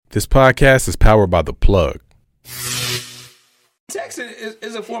This podcast is powered by The Plug. Texting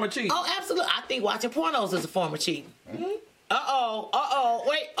is a form of cheating. Oh, absolutely. I think watching pornos is a form of cheating. Mm-hmm.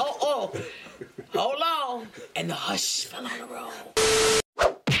 Wait, hold on. And the hush fell on the road.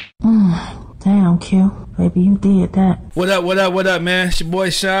 Damn, Q. Baby, you did that. What up, man? It's your boy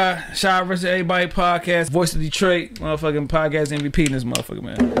Shy versus Everybody podcast. Voice of Detroit. Motherfucking podcast MVP in this motherfucker,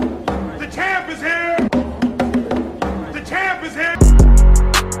 man. The champ is here! The champ is here!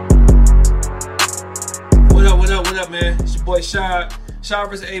 What up, man? It's your boy Shy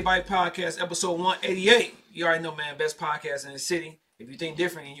versus Everybody podcast, episode 188. You already know, man, best podcast in the city. If you think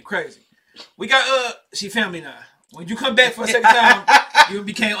different, then you crazy. We got, she family now. When you come back for a second time, you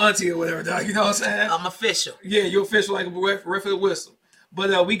became auntie or whatever, dog. You know what I'm saying? I'm official. Yeah, you're official like a ref for the whistle.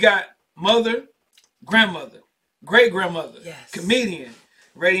 But we got mother, grandmother, great-grandmother, yes, comedian,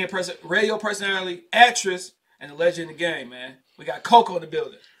 radio personality, actress, and a legend in the game, man. We got CoCo in the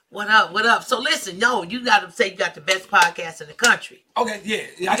building. What up? So listen, you got to say you got the best podcast in the country. Okay,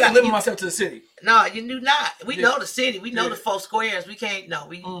 yeah. I can't limit myself to the city. No, you do not. We know the city. We know the 4 squares. We can't,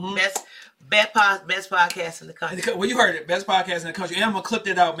 best podcast in the country. Well, you heard it. Best podcast in the country. And I'm going to clip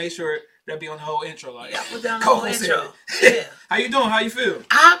that out, make sure that be on the whole intro. Like, yeah, put down the whole intro. Yeah. How you doing? How you feel?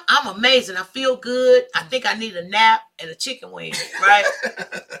 I'm amazing. I feel good. I think I need a nap and a chicken wing, right?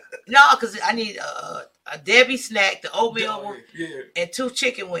 No, because I need a Debbie snack, the oatmeal one, and 2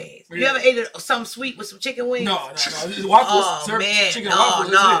 chicken wings. You ever ate something sweet with some chicken wings? No. Just waffles. Oh, man. Chicken no,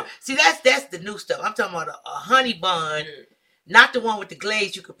 waffles. No. See, that's the new stuff. I'm talking about a honey bun, not the one with the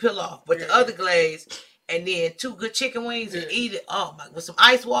glaze you could peel off, but the other glaze, and then 2 good chicken wings and eat it. Oh, my, with some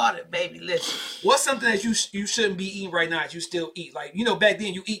ice water, baby, listen. What's something that you shouldn't be eating right now that you still eat? Like, back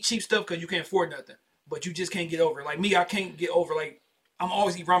then you eat cheap stuff because you can't afford nothing, but you just can't get over it. Like me, I can't get over, like, I'm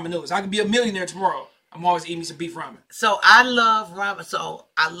always eating ramen noodles. I could be a millionaire tomorrow. I'm always eating me some beef ramen. So I love ramen. So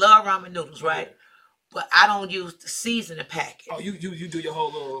I love ramen noodles, right? Yeah. But I don't use the seasoning packet. Oh, you do your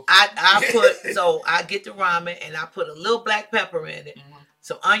whole little. I get the ramen and I put a little black pepper in it,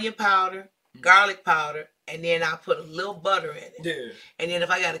 some onion powder, garlic powder, and then I put a little butter in it. Yeah. And then if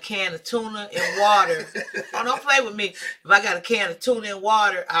I got a can of tuna in water, don't play with me. If I got a can of tuna in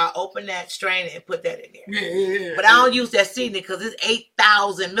water, I'll open that, strain it, and put that in there. Yeah. But I don't use that seasoning because it's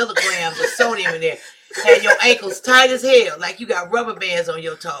 8,000 milligrams of sodium in there. And your ankles tight as hell, like you got rubber bands on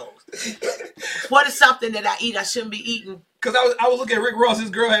your toes. What is something that I eat I shouldn't be eating? Because I was looking at Rick Ross. His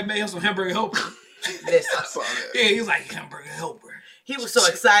girl had made him some hamburger helper. Listen. I saw that. Yeah, he was like, hamburger helper. He was so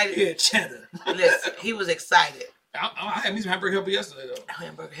excited. Yeah, cheddar. Listen, he was excited. I had me some hamburger helper yesterday, though.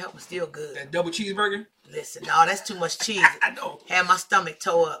 Hamburger helper still good. That double cheeseburger? Listen, no, that's too much cheese. I know. Had my stomach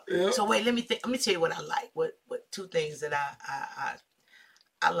toe up. Yep. So wait, let me tell you what I like. What 2 things that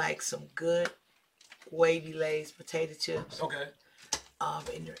I like: some good wavy Lay's potato chips. Okay.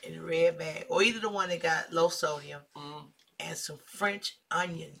 In the red bag, or either the one that got low sodium, and some French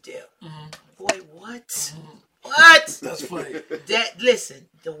onion dip. Boy, what? What? That's funny. Listen,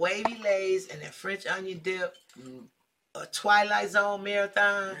 the wavy Lay's and that French onion dip, a Twilight Zone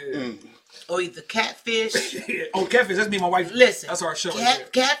marathon, or either catfish. Oh, catfish! That's me and my wife. Listen, that's our show.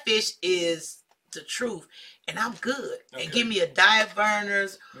 Catfish is the truth, and I'm good. Okay. And give me a Diet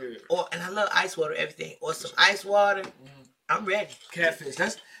Burners, and I love ice water, everything, or some ice water. I'm ready. Catfish.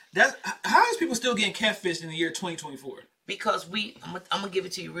 That's how is people still getting catfish in the year 2024? Because I'm gonna give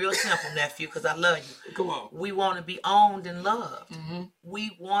it to you real simple, nephew, because I love you. Come on. We want to be owned and loved.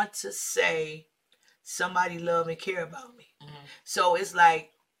 We want to say somebody love and care about me. So it's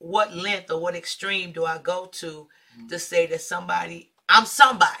like, what length or what extreme do I go to say that I'm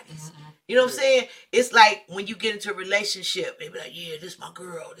somebody's? You know what I'm saying? It's like when you get into a relationship, they be like, yeah, this is my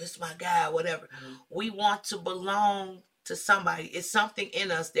girl, this is my guy, whatever. We want to belong to somebody. It's something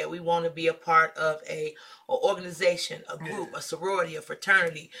in us that we want to be a part of an organization, a group, a sorority, a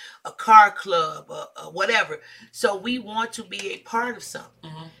fraternity, a car club, whatever. So we want to be a part of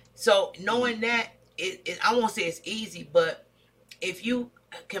something. So knowing that, I won't say it's easy, but if you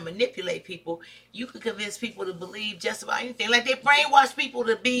can manipulate people, you can convince people to believe just about anything. Like they brainwash people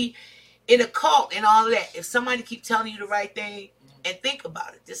to be in a cult and all of that. If somebody keep telling you the right thing, and think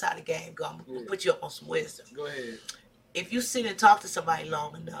about it, this is how the game go. I'm gonna put you up on some wisdom. Go ahead. If you sit and talk to somebody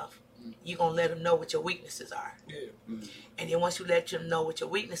long enough, you're going to let them know what your weaknesses are. Yeah. And then once you let them know what your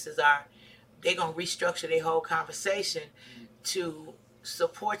weaknesses are, they're going to restructure their whole conversation to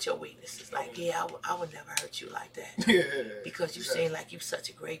support your weaknesses. Like, I would never hurt you like that. Because you seem like you're such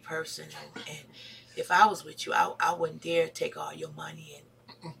a great person. And if I was with you, I wouldn't dare take all your money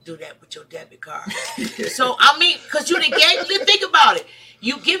and do that with your debit card. So, I mean, because you think about it.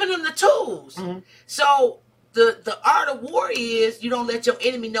 You giving them the tools. So the art of war is you don't let your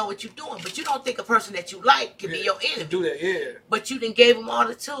enemy know what you're doing, but you don't think a person that you like can be your enemy. Do that, yeah. But you done gave them all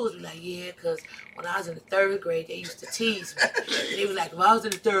the tools. Be like, yeah, because when I was in the 3rd grade, they used to tease me. They were like, if I was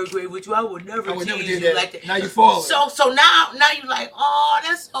in the 3rd grade with you, I would never tease you that. like that. Now you falling. So now you like, oh,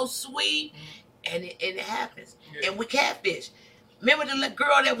 that's so sweet, and it happens. Yeah. And we catfish. Remember the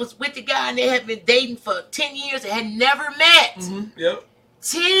girl that was with the guy and they had been dating for 10 years and had never met. Mm-hmm. Yep.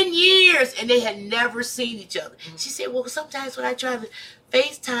 10 years and they had never seen each other. She said, well, sometimes when I try to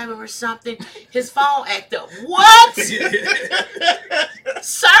FaceTime him or something, his phone act up. What?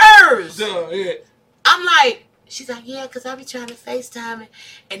 Sirs. Yeah. I'm like, she's like, yeah, because I be trying to FaceTime him.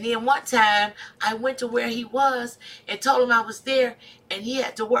 And then one time I went to where he was and told him I was there and he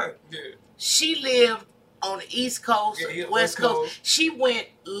had to work. Yeah. She lived on the East Coast, West Coast. Coast. She went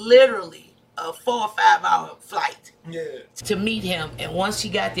literally a 4 or 5 hour flight to meet him. And once she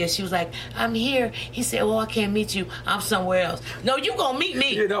got there, she was like, I'm here. He said, well, I can't meet you. I'm somewhere else. No, you gonna meet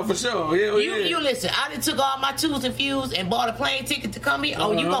me. Yeah, no, for sure. You listen, I done took all my tools and fuse and bought a plane ticket to come here.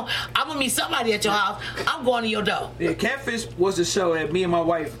 I'm gonna meet somebody at your house. I'm going to your door. Yeah, Catfish was the show that me and my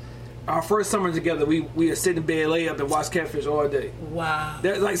wife, our first summer together, we would sit in bed, lay up, and watch Catfish all day. Wow.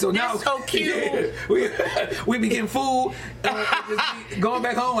 That's so cute. Yeah, we be getting food, just going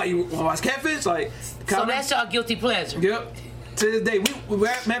back home, like, you want to watch Catfish? Like, so that's y'all guilty pleasure. Yep. To this day,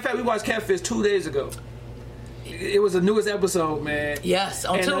 matter of fact, we watched Catfish 2 days ago. It was the newest episode, man. Yes,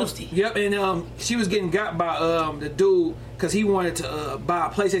 on Tuesday. Yep, and she was getting got by the dude because he wanted to buy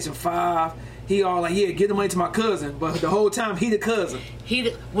a PlayStation 5. He all like, yeah, give the money to my cousin, but the whole time he the cousin.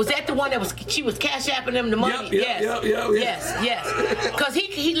 Was that the one that she was cash apping him the money? Yep, yes. Because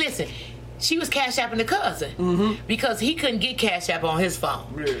he listen. She was cash apping the cousin because he couldn't get cash app on his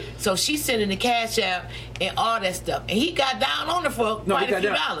phone. Yeah. So she sent in the cash app and all that stuff, and he got down on her for quite a few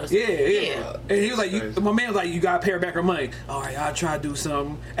dollars. Yeah. And he was like, my man was like, you gotta pay her back her money. All right, I'll try to do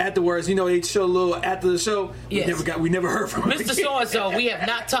something. Afterwards, they show a little after the show. Yes. We never heard from him. Mr. So and so, we have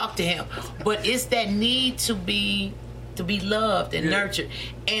not talked to him, but it's that need to be loved and nurtured,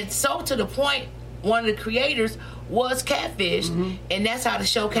 and so to the point. One of the creators was Catfish, and that's how the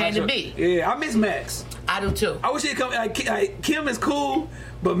show came to be. Yeah, I miss Max. I do too. I wish he'd come. Kim is cool,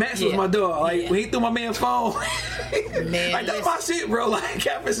 but Max was my dog. Like when he threw my man's phone, man, like that's my shit, bro. Like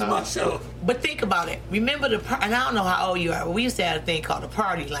Catfish is my show. But think about it. Remember and I don't know how old you are, but we used to have a thing called the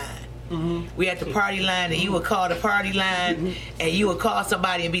party line. We had the party line, and you would call the party line, and you would call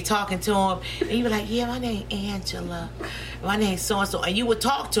somebody and be talking to them, and you were like, yeah, my name Angela, my name's so-and-so, and you would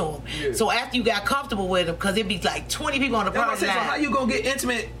talk to them. Yeah. So after you got comfortable with them, because it'd be like 20 people on the party line. So how you gonna get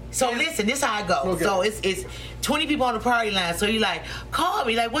intimate? So listen, this how it goes. Okay. So it's 20 people on the party line. So you like, call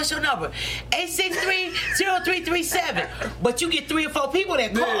me. Like, what's your number? 863-0337. But you get 3 or 4 people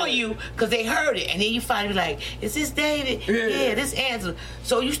that call you because they heard it. And then you finally be like, is this David? Yeah, this Angela.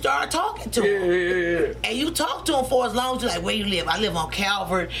 So you start talking to them. Yeah. And you talk to them for as long as you're like, where you live? I live on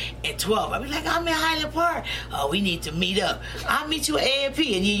Calvert and 12. I be like, I'm in Highland Park. Oh, we need to meet up. I'll meet you at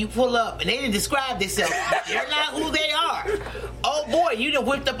A&P. And then you pull up. And they didn't describe themselves. They're not who they are. Oh, boy, you done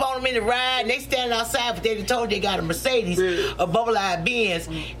whipped up on them in the ride. And they standing outside, but they done told you they got a Mercedes, a bubble-eyed Benz.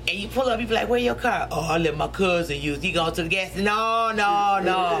 And you pull up, you be like, where your car? Oh, I let my cousin use. He going to the gas station. No.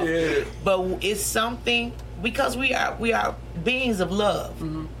 Yeah. But it's something, because we are beings of love.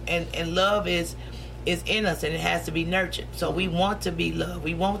 And love is in us, and it has to be nurtured. So we want to be loved.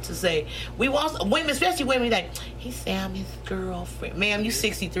 We want women, especially women, like, he say I'm his girlfriend. Ma'am, you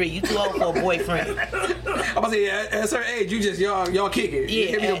 63. You too old for a boyfriend. I'm about to say, at a certain age, you just, y'all kick it.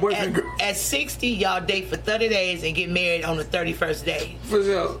 Yeah, at 60, y'all date for 30 days and get married on the 31st day. For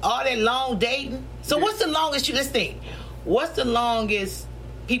sure. All that long dating. So what's the longest let's think. What's the longest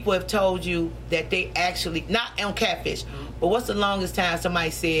people have told you that they actually, not on Catfish, but what's the longest time somebody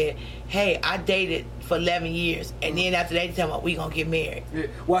said, hey, I dated for 11 years, and then after they tell me, we gonna get married? Yeah.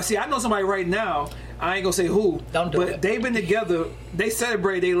 Well, see, I know somebody right now, I ain't gonna say who, but they've been together, they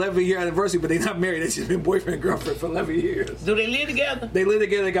celebrate their 11-year anniversary, but they're not married. They just been boyfriend and girlfriend for 11 years. Do they live together? They live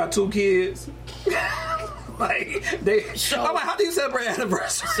together, they got 2 kids. I'm like, how do you celebrate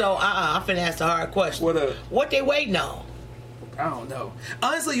anniversary? So, I'm finna ask a hard question. What up? What they waiting on? I don't know.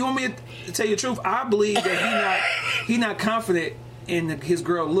 Honestly, you want me to tell you the truth? I believe that he not confident in his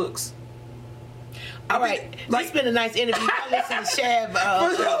girl looks. All right, it's been a nice interview. I listen to Shab.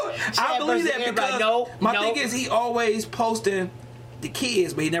 I believe that because my thing is he always posting the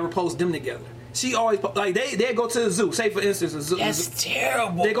kids, but he never posts them together. She always like they go to the zoo. Say for instance, a zoo. That's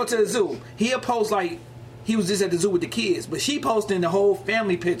terrible. They go to the zoo. He'll post like he was just at the zoo with the kids, but she posting the whole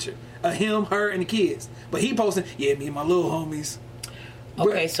family picture of him, her, and the kids. But he posting, me and my little homies.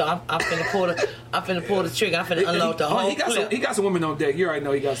 Okay, so I'm finna pull the trigger. I'm finna unload the whole clip. He got some women on deck. You already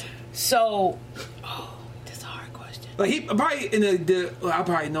know he got some. So, that's a hard question. Like he probably I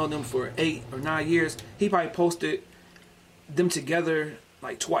probably known them for 8 or 9 years. He probably posted them together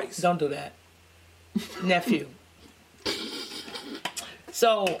like twice. Don't do that, nephew.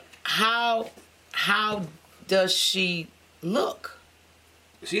 So how does she look?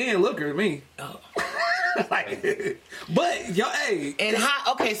 She ain't looking at me. Oh. But yo, hey. And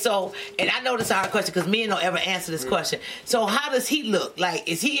how? Okay, so and I know this is a hard question because men don't ever answer this question. So how does he look? Like,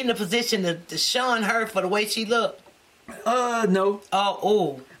 is he in the position to shun her for the way she look? No.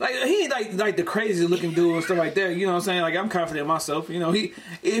 Oh. Like he ain't like the crazy looking dude and stuff like that. You know what I'm saying? Like I'm confident in myself. You know,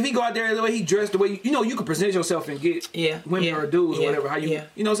 if he go out there the way he dressed, the way you can present yourself and get women or dudes or whatever. How you know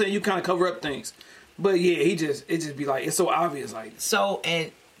what I'm saying? You kind of cover up things. But yeah, it just be like it's so obvious. Like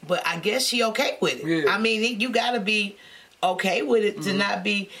but I guess she okay with it. Yeah. I mean, you gotta be okay with it to not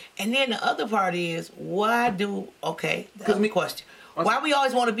be. And then the other part is why the other question. Why we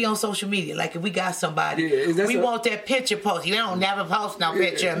always want to be on social media? Like if we got somebody, we want that picture post. You don't never post no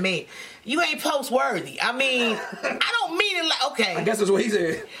picture of me. You ain't post worthy. I mean, I don't mean it like okay. I guess that's what he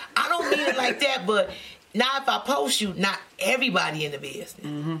said. I don't mean it like that, but now if I post you, not everybody in the business.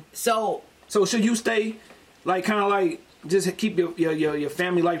 Mm-hmm. So should you stay like kind of like just keep your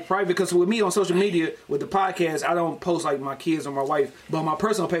family life private? Because with me on social media with the podcast, I don't post like my kids or my wife, but on my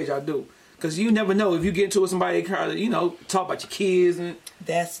personal page I do. Because you never know if you get into it with somebody, talk about your kids and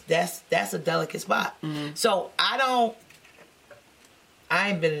that's a delicate spot. Mm-hmm. So I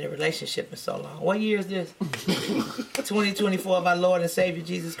ain't been in a relationship in so long. What year is this? 2024 of our Lord and Savior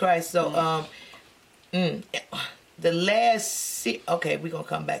Jesus Christ. So the last we're gonna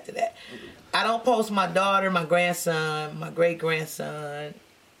come back to that. I don't post my daughter, my grandson, my great grandson,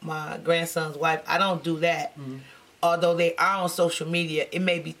 my grandson's wife. I don't do that. Mm-hmm. Although they are on social media, it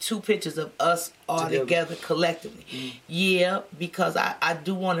may be 2 pictures of us all together collectively. Mm. Yeah, because I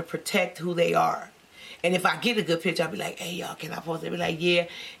do want to protect who they are. And if I get a good picture, I'll be like, hey, y'all, can I post it? They'll be like, yeah.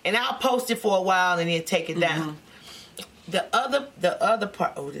 And I'll post it for a while and then take it down. The other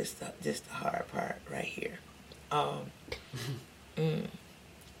part, this the hard part right here.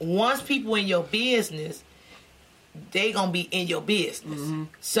 Once people in your business, they gonna be in your business. Mm-hmm.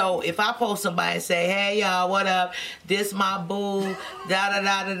 So if I post somebody and say, hey y'all, what up? This my boo, da da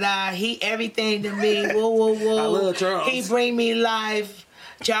da da da. He everything to me. Whoa, whoa, whoa. I love Charles. He bring me life.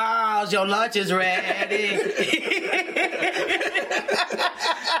 Charles, your lunch is ready.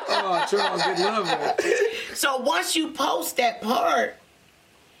 Oh, Charles, good love it. So once you post that part,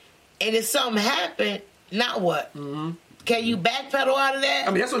 and if something happened, now what? Mm-hmm. Can you backpedal out of that?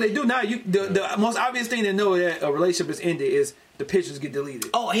 I mean, that's what they do now. The most obvious thing to know that a relationship is ended is the pictures get deleted.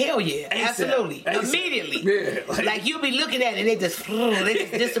 Oh, hell yeah. ASAP. Absolutely. ASAP. Immediately. Yeah. Like you'll be looking at it and they just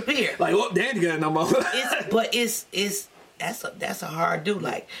disappear. Like, oh, they ain't got no more. That's a hard do.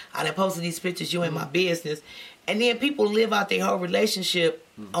 Like, I done posted these pictures, you in my business. And then people live out their whole relationship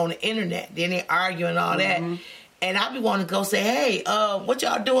on the internet. Then they argue and all that. And I be wanting to go say, hey, what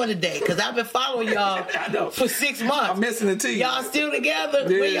y'all doing today? Because I've been following y'all for 6 months. I'm missing it to you. Y'all still together?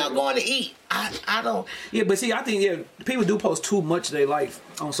 Yeah. Where y'all going to eat? I don't. Yeah, but see, I think people do post too much of their life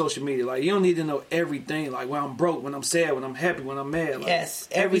on social media. Like, you don't need to know everything. Like, when I'm broke, when I'm sad, when I'm happy, when I'm mad. Like, yes,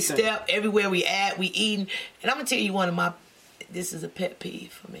 every step, everywhere we at, we eating. And I'm going to tell you this is a pet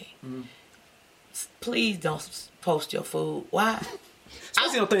peeve for me. Mm-hmm. Please don't post your food. Why?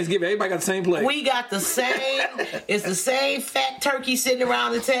 Especially on Thanksgiving, everybody got the same plate. We got the same. It's the same fat turkey sitting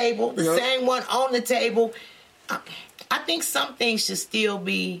around the table. The same one on the table. I think some things should still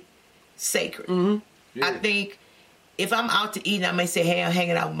be sacred. Mm-hmm. Yeah. I think if I'm out to eat, I may say, hey, I'm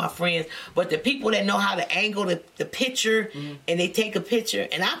hanging out with my friends. But the people that know how to angle the picture and they take a picture,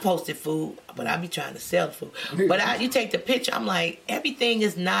 and I posted food, but I be trying to sell the food. But you take the picture, I'm like, everything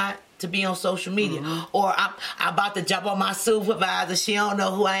is not to be on social media. Or I'm about to jump on my supervisor, she don't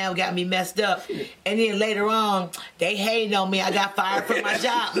know who I am, got me messed up. And then later on, they hating on me, I got fired from my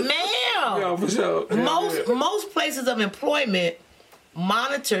job. Ma'am! Yeah, for sure. Most places of employment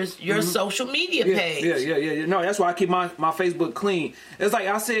monitors your social media page. Yeah. No, that's why I keep my Facebook clean. It's like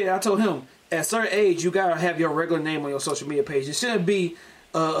I told him, at a certain age, you gotta have your regular name on your social media page. It shouldn't be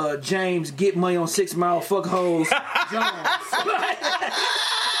James, get money on 6 Mile, fuck hoes, Jones.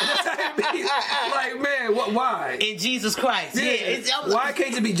 Like, man, why? In Jesus Christ. Yeah. Why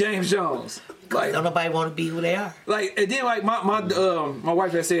can't it be James Jones? Like, don't nobody want to be who they are. Like, and then like my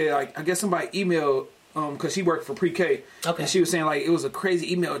wife had said, like, I guess somebody emailed because she worked for pre-K. Okay. And she was saying like it was a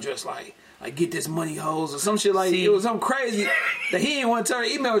crazy email address, like get this money hoes or some shit. Like, it was something crazy that he didn't want to tell her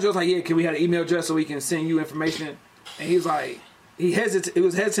email address. Like, yeah, can we have an email address so we can send you information? And he's like, It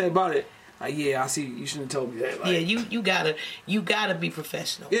was hesitant about it. Like, yeah, I see. You shouldn't have told me that. Like, yeah, you gotta be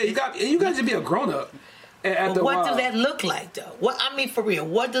professional. Yeah, you got to be a grown up. But what does that look like, though? For real,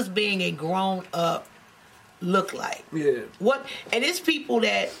 what does being a grown up look like? Yeah. And it's people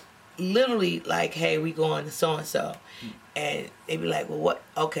that literally like, hey, we going to so and so, and they be like, well, what?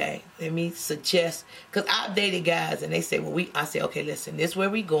 Okay, let me suggest, because I've dated guys and they say, well, I say, okay, listen, this is where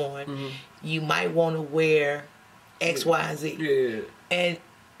we going. Mm-hmm. You might want to wear X, Y, and Z. Yeah. And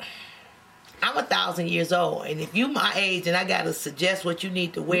I'm 1,000 years old, and if you my age and I gotta suggest what you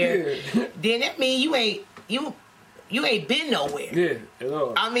need to wear, then that means you ain't been nowhere. Yeah, at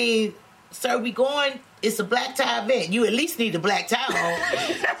all. I mean, sir, we going. It's a black tie event. You at least need a black tie on.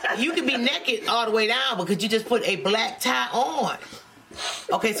 You can be naked all the way down because you just put a black tie on.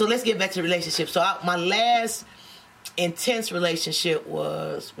 Okay, so let's get back to the relationship. So my last intense relationship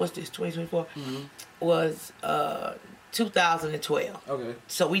was, what's this, 2024? Mm-hmm. Was 2012. Okay.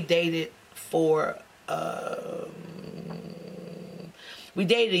 So we dated for we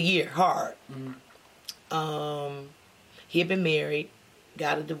dated a year hard. Mm-hmm. He had been married,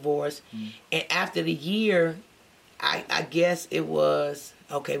 got a divorce, and after the year, I guess it was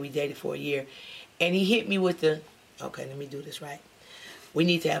okay. We dated for a year, and he hit me with the, okay, let me do this right. We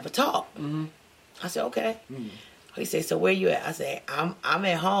need to have a talk. Mm-hmm. I said, okay. Mm-hmm. He said, so where you at? I said, I'm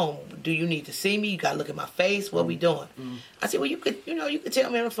at home. Do you need to see me? You gotta look at my face. What we doing? Mm-hmm. I said, well, you could tell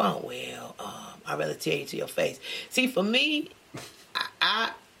me on the phone. Well, I'd rather tell you to your face. See, for me,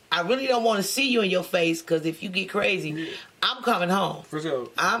 I really don't want to see you in your face, because if you get crazy, I'm coming home. For sure.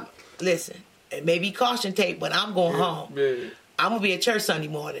 Listen, it may be caution tape, but I'm going home. Yeah. I'm going to be at church Sunday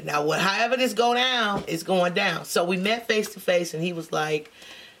morning. Now, however this go down, it's going down. So we met face to face, and he was like,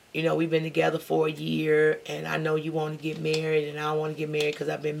 we've been together for a year, and I know you want to get married, and I don't want to get married because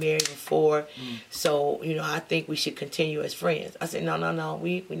I've been married before. So, I think we should continue as friends. I said, no,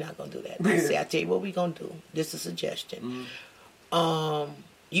 we're not going to do that. I said, I tell you what we're going to do. This is a suggestion.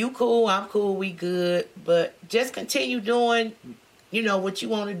 You cool, I'm cool, we good, but just continue doing, what you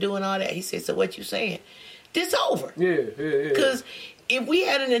want to do and all that. He said, so what you saying? This over. Yeah. Because if we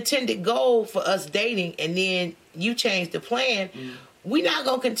had an intended goal for us dating and then you change the plan, we're not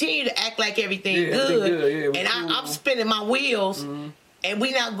going to continue to act like everything good. And I'm spinning my wheels, and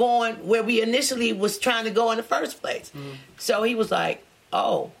we're not going where we initially was trying to go in the first place. So he was like,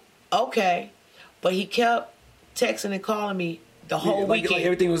 oh, okay. But he kept texting and calling me the whole weekend. Like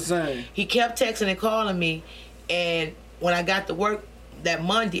everything was the same. He kept texting and calling me, and when I got to work that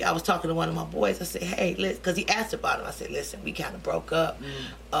Monday, I was talking to one of my boys. I said, hey, because he asked about him. I said, listen, we kind of broke up.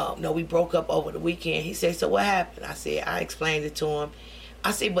 No, we broke up over the weekend. He said, so what happened? I said, I explained it to him.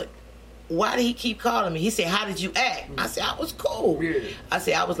 I said, but why did he keep calling me? He said, how did you act? I said, I was cool. Yeah. I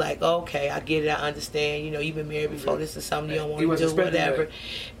said, I was like, okay, I get it, I understand. You've been married before. This is something you don't want to do, whatever. That.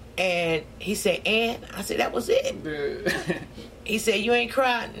 And he said, and? I said, that was it. Yeah. He said, you ain't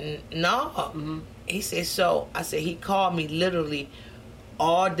cried? No. He said, so. I said, he called me literally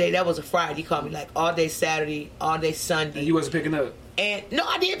all day. That was a Friday. He called me like all day Saturday, all day Sunday. And you wasn't picking up? And no,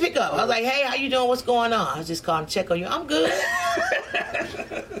 I did pick up. I was like, hey, how you doing? What's going on? I was just calling to check on you. I'm good.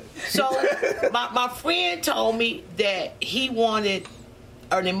 So my friend told me that he wanted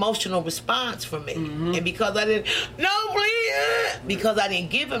an emotional response from me. And because I didn't, because I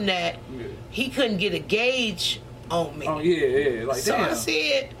didn't give him that, he couldn't get a gauge on me. Oh, yeah. Like, so damn.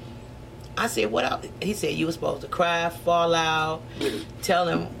 I said, what else? He said, you were supposed to cry, fall out, tell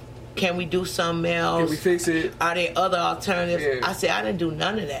him, can we do something else? Can we fix it? Are there other alternatives? Yeah. I said, I didn't do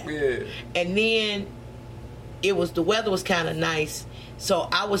none of that. Yeah. And then the weather was kind of nice, so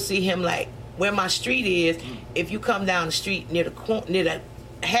I would see him like where my street is. If you come down the street near the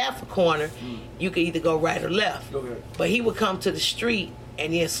half a corner, you could either go right or left. Okay. But he would come to the street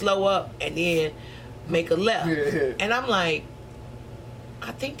and then slow up and then make a left. Yeah. And I'm like,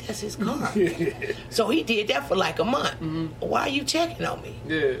 I think that's his car. So he did that for like a month. Why are you checking on me?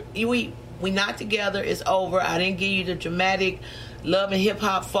 Yeah. We not together. It's over. I didn't give you the dramatic love and hip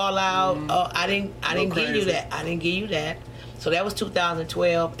hop fallout. I didn't give you that. I didn't give you that. So that was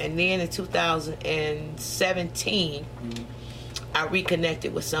 2012, and then in 2017, I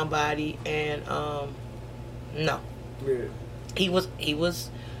reconnected with somebody, and no, he was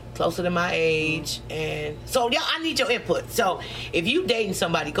closer to my age, and so I need your input. So if you dating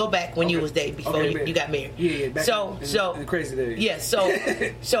somebody, go back when you was dating before you got married. Yeah, back in the crazy days. Yeah, so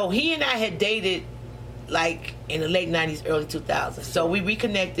he and I had dated like in the late 90s, early 2000s. So we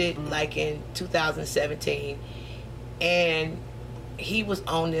reconnected like in 2017, and he was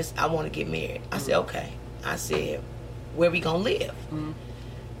on this, I want to get married. I said, okay. I said, where we gonna live?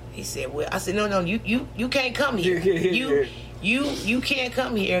 He said, well, I said, no, you can't come here. you can't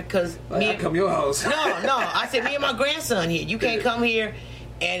come here because I come to your house. No. I said, me and my grandson here. You can't come here,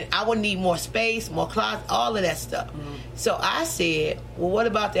 and I would need more space, more closet, all of that stuff. So I said, well, what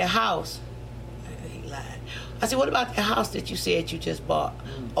about that house? He lied. I said, what about that house that you said you just bought?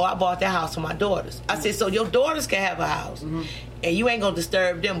 Oh, I bought that house for my daughters. I said, so your daughters can have a house, and you ain't gonna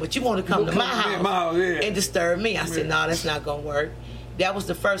disturb them, but you want to come to my house and disturb me. I said, no, that's not gonna work. That was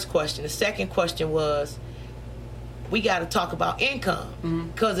the first question. The second question was, we got to talk about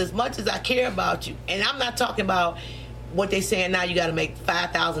income, because as much as I care about you, and I'm not talking about what they saying now, you got to make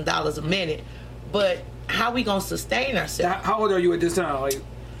 $5,000 a minute, but how we gonna sustain ourselves? How old are you at this time? Like,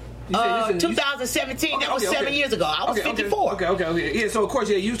 2017. That was 7 years ago. I was 54. Okay. Yeah. So of course,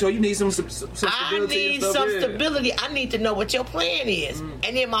 you need some stability. I need some stability. I need to know what your plan is.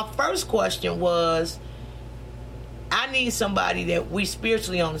 And then my first question was, I need somebody that we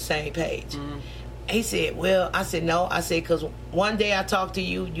spiritually on the same page. He said, well, I said, no. I said, because one day I talked to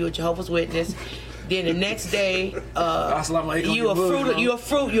you, you're a Jehovah's Witness. Then the next day, you a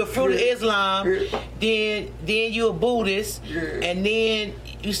fruit of Islam. Then you a Buddhist, and then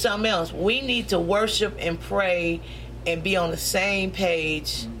you something else. We need to worship and pray and be on the same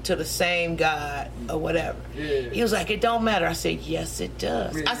page to the same God or whatever. He was like, it don't matter. I said, yes, it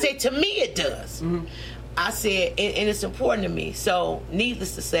does. I said, to me, it does. I said, and it's important to me. So,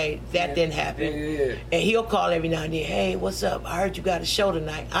 needless to say, that didn't happen. And he'll call every now and then, hey, what's up? I heard you got a show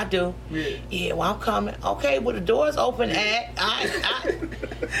tonight. I do. Yeah, well, I'm coming. Okay, well, the door's open at... I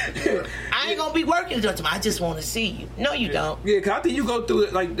ain't going to be working until tomorrow. I just want to see you. No, you don't. Yeah, because I think you go through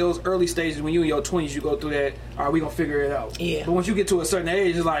it, like those early stages when you in your 20s, you go through that, all right, we going to figure it out. Yeah. But once you get to a certain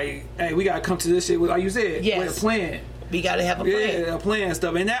age, it's like, hey, we got to come to this shit with, like you said, with a plan. We got to have a plan. Yeah, a plan and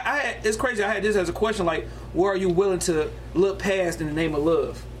stuff. And it's crazy. I had this as a question, like, where are you willing to look past in the name of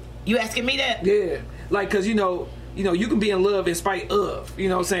love? You asking me that? Yeah. Like, because, you can be in love in spite of. You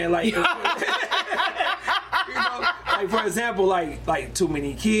know what I'm saying? Like, like for example, like too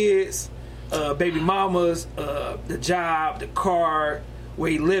many kids, baby mamas, the job, the car,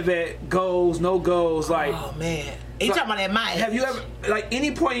 where you live at, goals, no goals. Like, oh, man. You talking about that mind? Have you ever, like,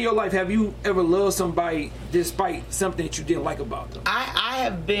 any point in your life, have you ever loved somebody despite something that you didn't like about them? I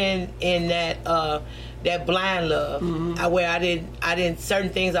have been in that blind love where I didn't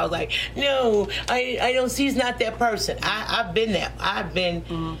certain things. I was like, no, I don't see. He's not that person. I've been there. I've been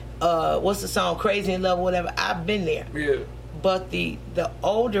what's the song? Crazy in Love or whatever. I've been there. Yeah. But the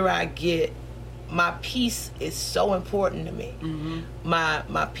older I get, my peace is so important to me.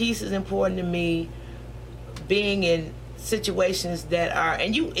 My peace is important to me. Being in situations that are,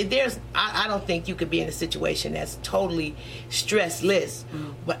 and I don't think you could be in a situation that's totally stressless,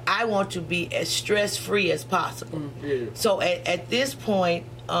 but I want to be as stress-free as possible. So at this point,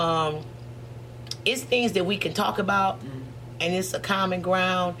 it's things that we can talk about, and it's a common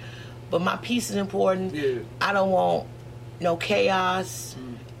ground, but my peace is important. I don't want no chaos.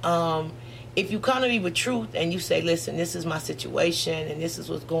 If you come to me with truth and you say, listen, this is my situation and this is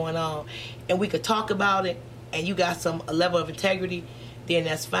what's going on, and we could talk about it, and you got a level of integrity, then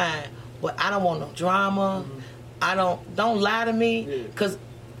that's fine. But I don't want no drama. Don't lie to me, because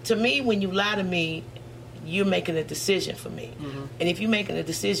to me, when you lie to me, you're making a decision for me. And if you're making a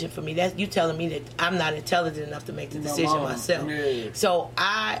decision for me, that's you telling me that I'm not intelligent enough to make the decision myself. So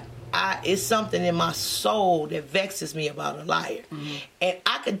it's something in my soul that vexes me about a liar. And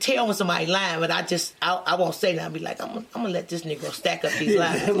I can tell when somebody lying, but I won't say that. I'll be like, I'm gonna let this Negro stack up these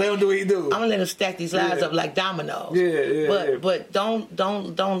lies. Let him do what he do. I'm gonna let him stack these lies up like dominoes. But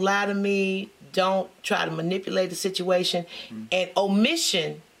don't lie to me. Don't try to manipulate the situation. And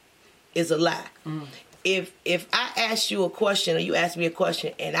omission is a lie. If I ask you a question or you ask me a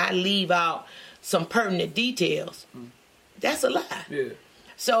question and I leave out some pertinent details, that's a lie.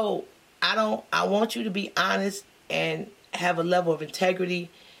 So I want you to be honest and have a level of integrity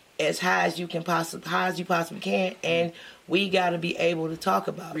as high as you possibly can, and we got to be able to talk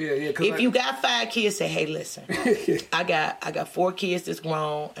about it. If you got 5 kids, say, hey, listen, I got 4 kids that's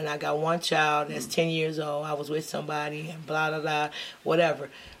grown, and I got 1 child that's 10 years old. I was with somebody, and blah blah blah, whatever.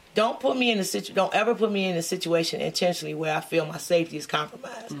 Don't ever put me in a situation intentionally where I feel my safety is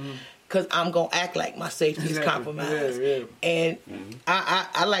compromised. Because I'm going to act like my safety is compromised. And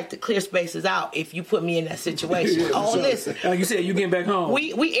I like to clear spaces out if you put me in that situation. Listen. Like you said, you getting back home.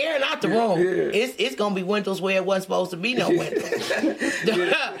 We airing out the room. It's going to be windows where it wasn't supposed to be no windows.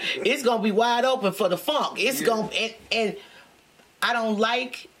 It's going to be wide open for the funk. It's going to... And I don't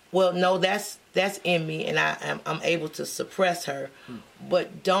like... Well, no, that's in me, and I'm able to suppress her.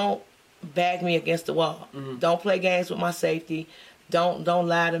 But don't bag me against the wall. Don't play games with my safety. Don't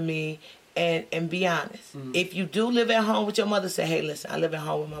lie to me, and be honest. If you do live at home with your mother, say, hey, listen, I live at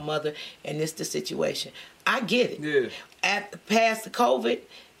home with my mother, and this the situation. I get it. Yeah. Past the COVID,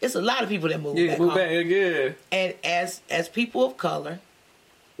 it's a lot of people that move back home. Yeah. And as people of color,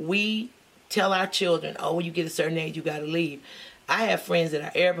 we tell our children, oh, when you get a certain age, you got to leave. I have friends that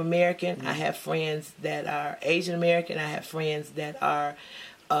are Arab American. I have friends that are Asian American. I have friends that are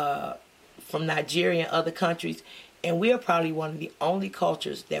from Nigeria and other countries. And we are probably one of the only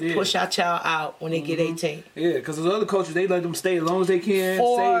cultures that push our child out when they get 18. Yeah, because those other cultures, they let them stay as long as they can,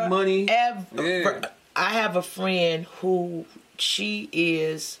 save money. I have a friend who she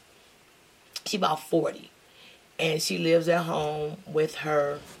about 40. And she lives at home with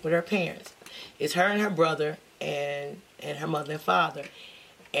her parents. It's her and her brother and her mother and father.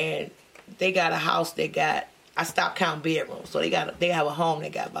 And they got a house I stopped counting bedrooms. So they have a home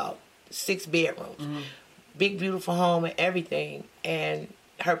that got about 6 bedrooms. Big, beautiful home and everything. And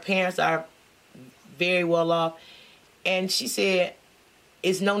her parents are very well off. And she said,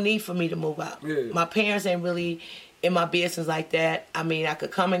 it's no need for me to move out. Yeah. My parents ain't really in my business like that. I mean, I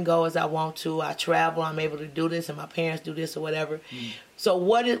could come and go as I want to. I travel. I'm able to do this, and my parents do this or whatever. So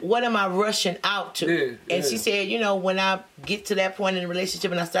what am I rushing out to? And she said, when I get to that point in the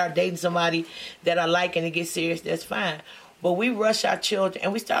relationship and I start dating somebody that I like and it gets serious, that's fine. But we rush our children,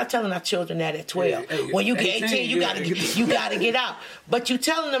 and we start telling our children that at 12. When you get 18, you gotta get out. But you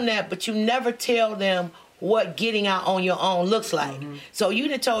telling them that, but you never tell them what getting out on your own looks like. So you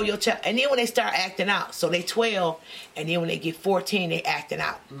done told your child, and then when they start acting out, so they 12, and then when they get 14, they acting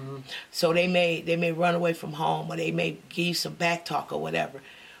out. So they may run away from home, or they may give you some back talk or whatever.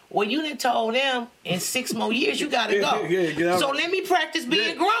 Well, you done told them in 6 more years you gotta go. Get out. So let me practice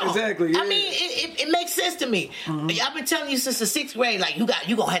being grown. Exactly. Yeah. I mean, it makes sense to me. I've been telling you since the 6th grade, like you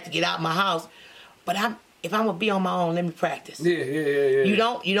gonna have to get out of my house. But if I'm gonna be on my own, let me practice. Yeah. You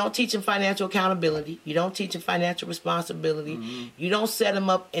don't teach them financial accountability. You don't teach them financial responsibility. You don't set them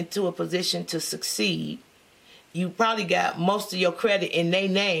up into a position to succeed. You probably got most of your credit in their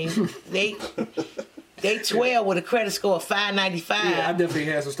name. They 12 with a credit score of 595. Yeah, I definitely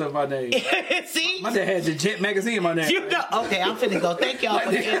had some stuff in my name. See? My dad had the Jet magazine in my name. Okay, I'm finna go. Thank y'all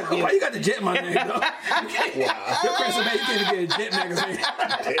for the interview. Why you got the Jet in my name, though? Your person, man, you can't get a Jet magazine.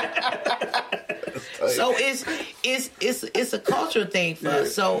 So it's a cultural thing for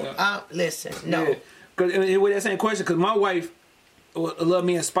us. So listen, no. Yeah. Cause with that same question, because my wife loved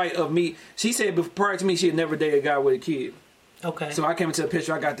me in spite of me. She said prior to me, she had never dated a guy with a kid. Okay. So I came into the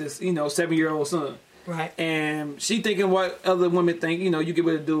picture. I got this, 7-year-old son. Right. And she thinking what other women think, you get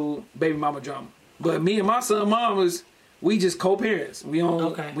with a dude, baby mama drama. But me and my son, mamas, we just co-parents. We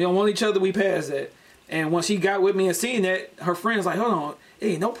don't want each other. We pass that. And when she got with me and seen that, her friends like, hold on,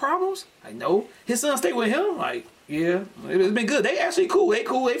 hey, no problems? Like, no. His son stayed with him? Like, yeah. It's been good. They actually cool. They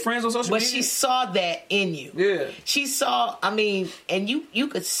friends on social media. But she saw that in you. Yeah. She saw, and you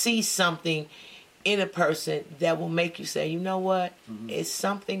could see something in a person that will make you say, you know what? It's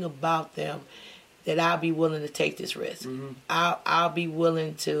something about them that I'll be willing to take this risk. I'll be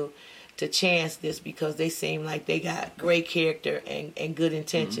willing to chance this because they seem like they got great character and good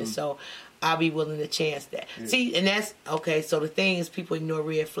intentions. So I'll be willing to chance that. Yeah. See, and that's okay. So the thing is, people ignore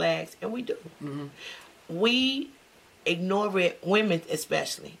red flags, and we do. We ignore women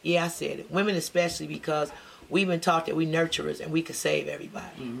especially. Yeah, I said it. Women especially because we've been taught that we nurturers and we could save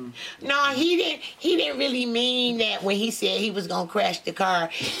everybody. No, he didn't really mean that when he said he was gonna crash the car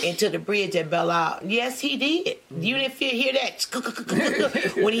into the bridge at Belle Isle. Yes, he did. You didn't hear that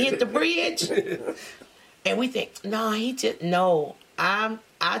when he hit the bridge? And we think,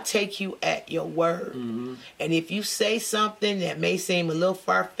 I take you at your word. And if you say something that may seem a little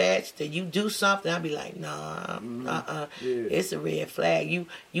far-fetched, that you do something, I'll be like, it's a red flag. You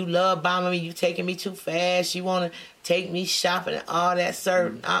love bombing me. You taking me too fast. You want to take me shopping and all that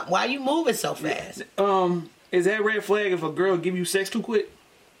certain. Why are you moving so fast? Is that red flag if a girl give you sex too quick?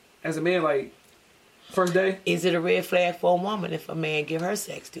 As a man, like, first day? Is it a red flag for a woman if a man give her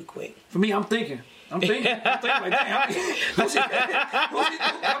sex too quick? For me, I'm thinking like, damn, how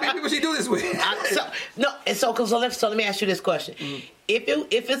many people she do this with? So let me ask you this question: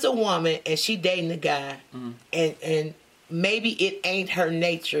 If it's a woman and she dating a guy, and maybe it ain't her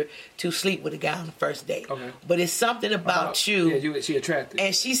nature to sleep with a guy on the first date, but it's something about you. Yeah, she attracted,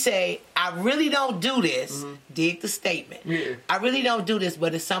 and she say, "I really don't do this." Dig the statement. Yeah. I really don't do this,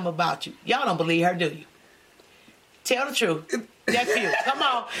 but it's something about you. Y'all don't believe her, do you? Tell the truth. That's you. Come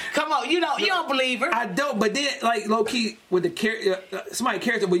on. You don't believe her. I don't. But then, like, low key with the somebody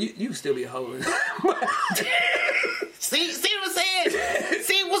character, but you still be a hoe. See what I'm saying?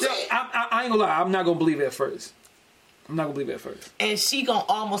 See what's I ain't gonna lie. I'm not gonna believe it at first. I'm not gonna believe it at first. And she gonna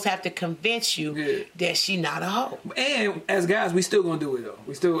almost have to convince you that she not a hoe. And as guys, we still gonna do it though.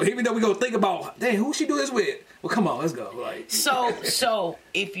 We still, even though we gonna think about, dang, who she do this with? Well, come on, let's go. Like, so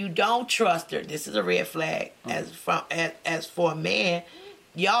if you don't trust her, this is a red flag. As for a man,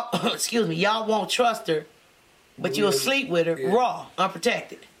 y'all, excuse me, y'all won't trust her, but you'll sleep with her raw,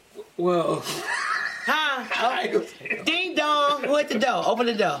 unprotected. Well, huh? Oh, ding dong. Who at the door? Open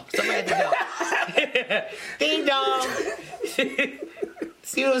the door. Somebody at the door. Ding dong.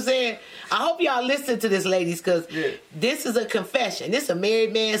 See what I'm saying? I hope y'all listen to this, ladies, because this is a confession. This is a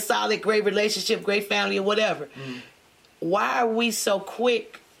married man, solid, great relationship, great family, or whatever. Why are we so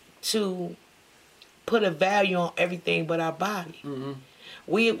quick to put a value on everything but our body?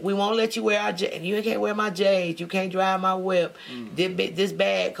 We won't let you wear our J's. You can't wear my J's. You can't drive my whip. This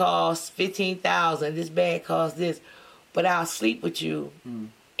bag costs $15,000. This bag costs this. But I'll sleep with you.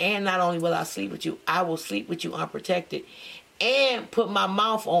 And not only will I sleep with you, I will sleep with you unprotected. And put my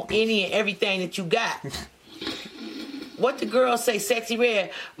mouth on any and everything that you got. What the girls say, sexy red,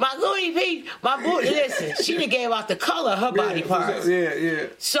 my gooey peach, my booty. Listen, she done gave out the color of her body parts. Yeah.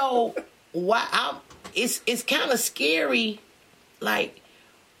 So it's kind of scary. Like,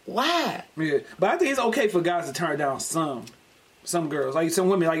 why? Yeah, but I think it's okay for guys to turn down some girls. Like some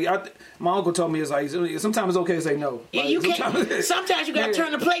women, like my uncle told me, it's like sometimes it's okay to say no. Yeah, like, you can't. Sometimes you gotta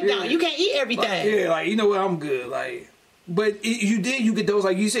turn the plate down. You can't eat everything. Like you know what, I'm good. Like, but you get those,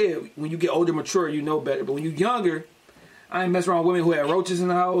 like you said, when you get older, mature, you know better. But when you're younger, I ain't mess around with women who had roaches in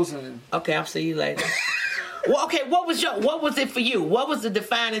the house. And okay, I'll see you later. Well, okay, what was it for you? What was the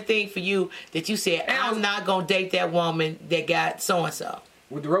defining thing for you that you said, I'm not gonna date that woman that got so and so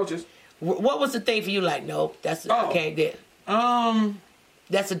with the roaches? What was the thing for you? Like, nope, I can't do it.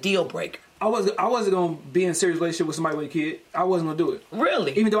 That's a deal breaker. I wasn't gonna be in a serious relationship with somebody with a kid. I wasn't gonna do it.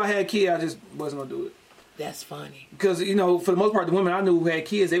 Really? Even though I had a kid, I just wasn't gonna do it. That's funny. Because for the most part, the women I knew who had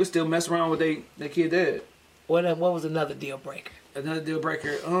kids, they would still mess around with their kid dad. What was another deal breaker? Another deal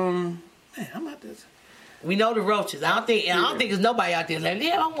breaker. Man, I'm not this. We know the roaches. I don't think there's nobody out there like,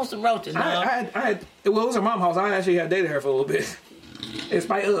 yeah, I want some roaches. No. I had. Well, it was her mom's house. I actually had dated her for a little bit. In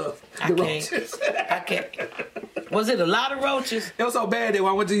spite of the roaches. I can't. Was it a lot of roaches? It was so bad that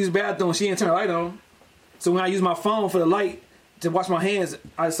when I went to use the bathroom, she didn't turn the light on. So when I used my phone for the light to wash my hands,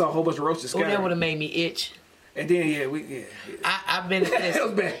 I saw a whole bunch of roaches scattered. Oh, that would have made me itch. And then I've been it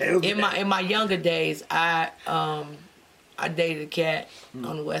was bad. It was bad. In my younger days, I dated a cat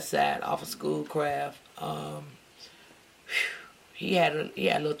on the west side off of Schoolcraft. He had a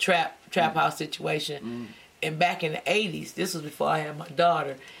little trap house situation. And back in the 80s, this was before I had my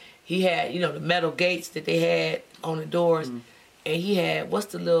daughter, he had, the metal gates that they had on the doors. And he had, what's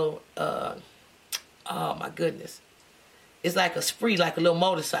the little, oh my goodness. It's like a spree, like a little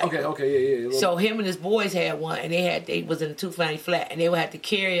motorcycle. Okay, yeah. So him and his boys had one, and they was in a 2-family flat, and they would have to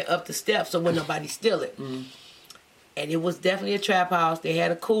carry it up the steps so wouldn't nobody steal it. And it was definitely a trap house. They had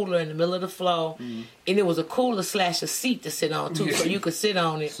a cooler in the middle of the floor, and it was a cooler / a seat to sit on too, so you could sit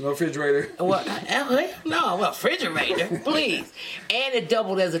on it. No refrigerator. Well, refrigerator, please. And it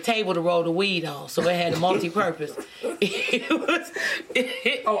doubled as a table to roll the weed on, so it had a multi-purpose. I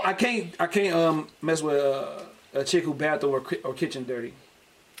can't mess with a chick who bathroom or kitchen dirty.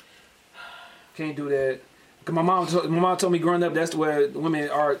 Can't do that. Cause my mom told me growing up that's where women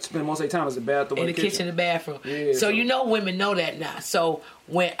spend most of their time is the bathroom. In the kitchen and bathroom. Yeah, so women know that now. So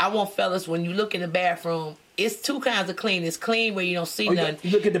when I want fellas, when you look in the bathroom, it's two kinds of clean. It's clean where you don't see nothing. You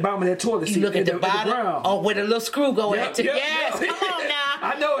look at the bottom of that toilet seat. You look at the bottom, where the little screw go at. Yes, come on now.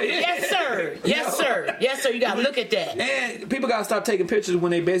 I know it. Yes, sir. Yes, sir. Yes, sir. You gotta look at that. And people gotta stop taking pictures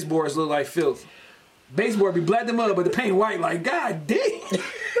when their baseboards look like filth. Baseboard be black them up, but the paint white. Like, God damn.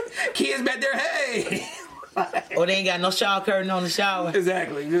 Kids back there, hey. Or they ain't got no shower curtain on the shower.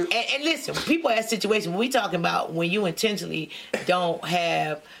 Exactly. And listen, people have situations. When we talking about when you intentionally don't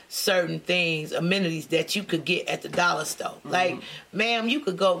have certain things, amenities that you could get at the dollar store. Like, ma'am, you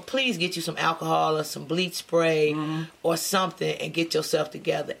could go, please get you some alcohol or some bleach spray or something and get yourself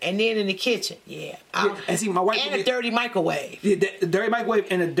together. And then in the kitchen, and see, my wife and a dirty microwave. Yeah, the dirty microwave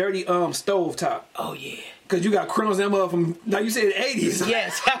and a dirty stove top. Oh yeah. Cause you got crumbs in them up from, like you said, the 80s.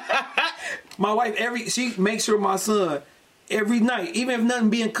 Yes. My wife, she makes sure my son, every night, even if nothing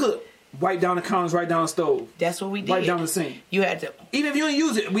being cooked, wipe down the counters, right down the stove. That's what we did. Wipe down the sink. You had to. Even if you didn't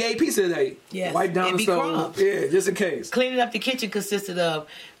use it, we ate pizza today. Yes. Wipe down the stove. Crumbs. Yeah, just in case. Cleaning up the kitchen consisted of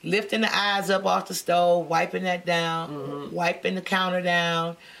lifting the eyes up off the stove, wiping that down, wiping the counter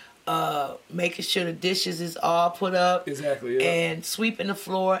down, making sure the dishes is all put up. Exactly, yeah. And sweeping the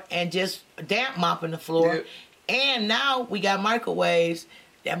floor and just damp mopping the floor. Yeah. And now we got microwaves.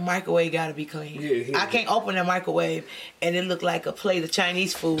 that microwave gotta be clean. Yeah. I can't open that microwave and it look like a plate of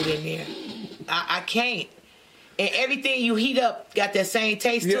Chinese food in there. I can't. And everything you heat up got that same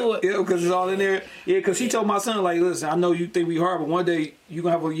taste to it. Yeah, because it's all in there. Yeah, because he told my son, like, listen, I know you think we hard, but one day you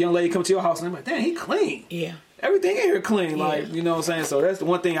going to have a young lady come to your house, and I'm like, damn, he clean. Yeah. Everything in here clean, Yeah. like, you know what I'm saying? So that's the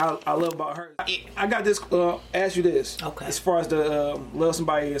one thing I love about her. I got this, ask you this. Okay. As far as the love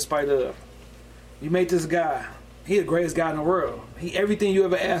somebody in spite of, you made this guy, he the greatest guy in the world. He everything you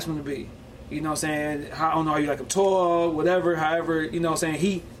ever asked him to be. You know what I'm saying? I don't know how you like him tall, whatever, however, you know what I'm saying?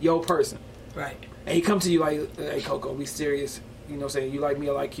 He your person. Right. And he come to you like, hey, CoCo, be serious. You know what I'm saying? You like me,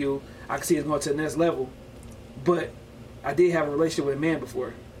 I like you. I can see it's going to the next level. But I did have a relationship with a man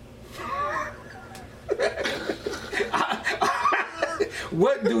before.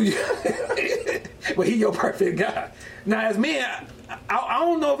 What do you... But he your perfect guy. Now, as me, I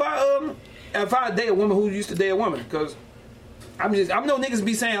don't know if I date a woman who used to date a woman. Because I know niggas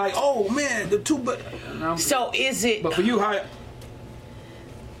be saying like, oh, man, the two... So is it... But for you, how...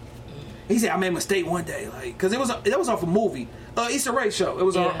 He said I made a mistake one day, like, cause that was off a movie, Issa Rae show. It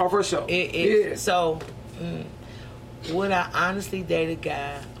was our first show. Yeah. So, would I honestly date a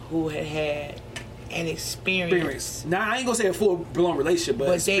guy who had an experience? Now I ain't gonna say a full blown relationship,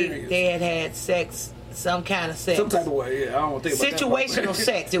 but experience. they had sex, some kind of sex, some type of way. Yeah, I don't think about situational that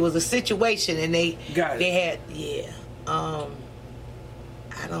sex. It was a situation, and they had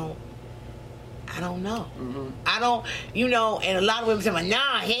I don't know. Mm-hmm. I don't, and a lot of women say,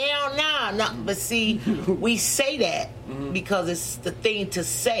 nah, hell nah, no. But see, we say that because it's the thing to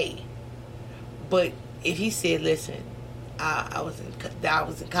say. But if he said, listen, I was in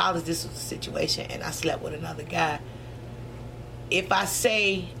college, this was the situation, and I slept with another guy. If I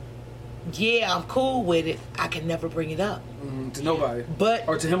say, yeah, I'm cool with it, I can never bring it up. To nobody.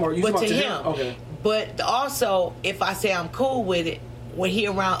 Or to him, or you but talking to to him. Okay. But also, if I say I'm cool with it, when he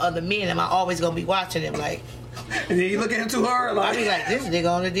around other men, am I always gonna be watching him like? And then you look at him too hard, like I be like, this nigga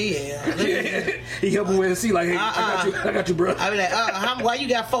on the DL. He help him with his seat, like, hey, I got you, bro. I be like, why you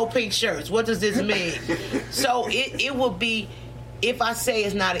got 4 pink shirts? What does this mean? So it would be, if I say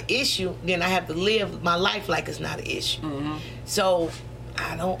it's not an issue, then I have to live my life like it's not an issue. So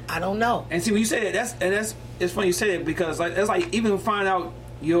I don't know. And see, when you say that, it's funny you say it because like that's like even find out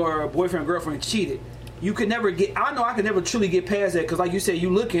your boyfriend or girlfriend cheated. You could never get. I know I could never truly get past that because, like you said, you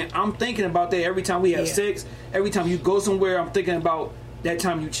looking. I'm thinking about that every time we have sex. Every time you go somewhere, I'm thinking about that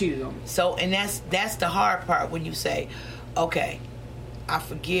time you cheated on me. So, and that's the hard part when you say, "Okay, I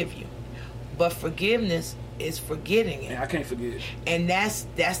forgive you," but forgiveness is forgetting it. Yeah, I can't forget. And that's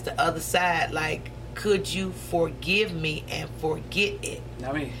the other side. Like, could you forgive me and forget it?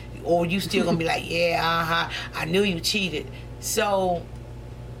 I mean, or you still gonna be like, yeah, I knew you cheated. So.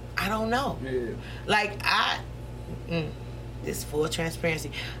 I don't know. Yeah. Like this is full transparency.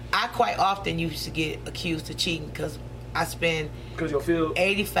 I quite often used to get accused of cheating because I spend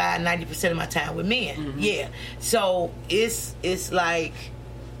 85-90% of my time with men. Yeah. So it's like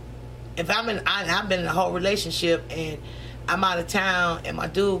if I've been in a whole relationship and I'm out of town and my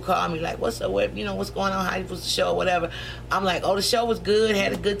dude called me like, what's up, what's going on, how was the show, whatever. I'm like, oh, the show was good,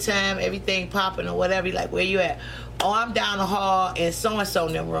 had a good time, everything popping or whatever. He like, where you at? Oh, I'm down the hall in so-and-so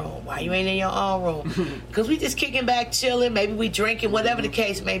in the room. Why you ain't in your own room? Because we just kicking back, chilling, maybe we drinking, whatever the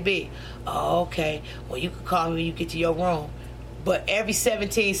case may be. Oh, okay. Well, you can call me when you get to your room. But every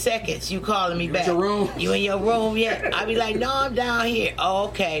 17 seconds, you calling me back. You in your room? You in your room, yeah. I be like, no, I'm down here. Oh,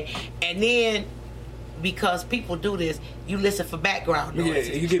 okay. And then, because people do this, you listen for background noise.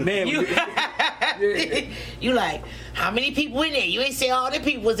 Yeah, you get mad. You like, how many people in there? You ain't say all the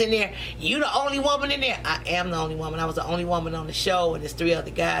people was in there. You the only woman in there. I am the only woman. I was the only woman on the show, and there's 3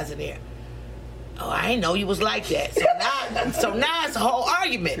 other guys in there. Oh, I didn't know you was like that. So now it's a whole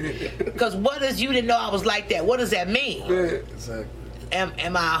argument. Because what is you didn't know I was like that? What does that mean? Yeah, exactly.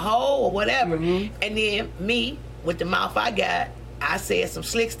 Am I a hoe or whatever? And then me, with the mouth I got, I said some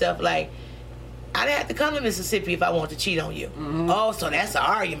slick stuff like, I didn't have to come to Mississippi if I wanted to cheat on you. Oh, so that's an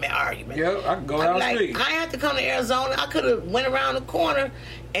argument. Yeah, I can go down the street. I didn't have to come to Arizona. I could have went around the corner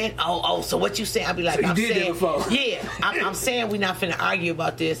and so what you saying? I'd be like, so you did that before. Yeah, I'm saying we're not finna argue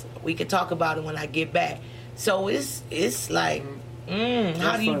about this. We can talk about it when I get back. So it's like,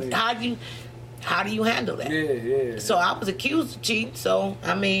 how do you handle that? Yeah. So I was accused of cheating. So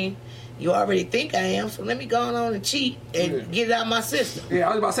I mean. You already think I am, so let me go on and cheat and get it out of my system. Yeah, I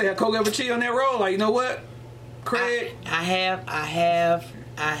was about to say, have CoCo ever cheated on that road? Like, you know what, Craig? I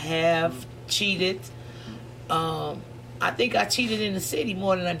have cheated. I think I cheated in the city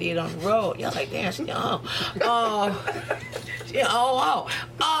more than I did on the road. Y'all like, damn, she on. I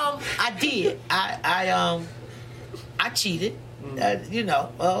did. I cheated. You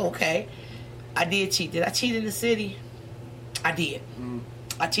know, oh, okay. I did cheat. Did I cheat in the city? I did.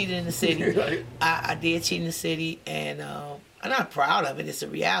 I cheated in the city. Right. I did cheat in the city, and I'm not proud of it. It's a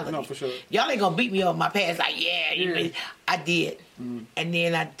reality. No, for sure. Y'all ain't gonna beat me over my past. Like, I did. And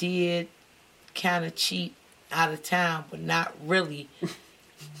then I did kind of cheat out of town, but not really.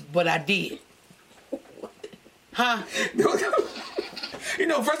 But I did. Huh? You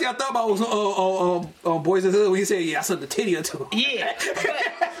know, first thing I thought about was on Boys in the Hood when he said, "Yeah, I sucked a titty or two." Yeah,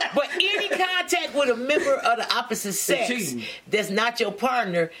 but any contact with a member of the opposite sex cheating. that's not your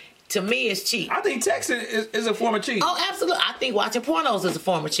partner, to me, is cheating. I think texting is a form of cheating. Oh, absolutely. I think watching pornos is a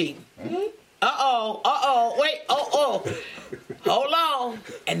form of cheating. Wait, hold on.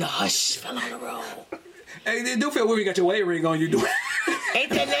 And the hush fell on the road. Hey, it do feel weird when you got your wedding ring on you doing. Ain't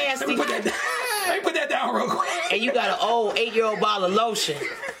that nasty? Let me put that down real quick. And you got an old 8-year-old bottle of lotion.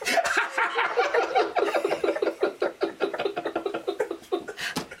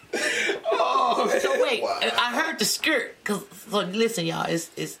 So wait, I heard the skirt. So listen, y'all,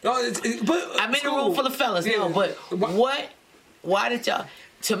 but I'm in a room full of fellas. Yeah. No, but why did y'all?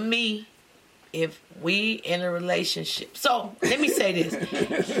 To me, if we in a relationship, so let me say this: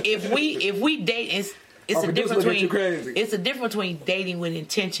 if we date, it's a difference between dating with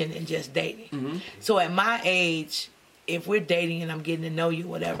intention and just dating. So at my age, if we're dating and I'm getting to know you,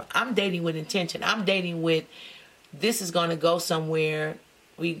 whatever, I'm dating with intention. I'm dating with this is gonna go somewhere.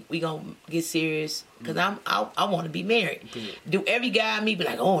 We gonna get serious because I want to be married. Do every guy I meet be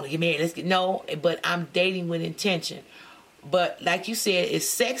like, oh, I want to get married? No, but I'm dating with intention. But like you said, is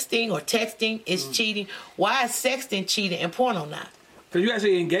sexting or texting is cheating? Why is sexting cheating and porno not? Because you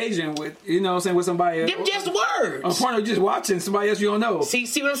actually engaging with, you know what I'm saying, with somebody. Them just words. On porno, just watching somebody else you don't know. See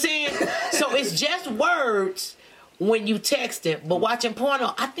what I'm saying? So it's just words when you text it, but watching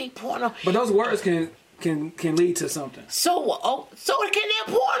porno, I think porno. But those words can lead to something. So it can that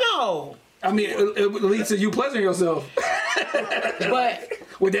porno. I mean, it leads to you pleasuring yourself. But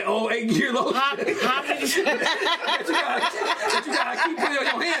with that old 8-year-old. How did you gotta keep putting it on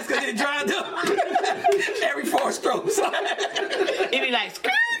your hands because it dried up every 4 strokes. It be like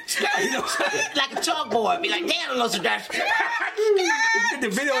skirt, like a chalkboard. Be like, damn, those are that. The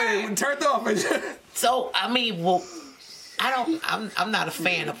video turned off. So I mean, well, I'm not a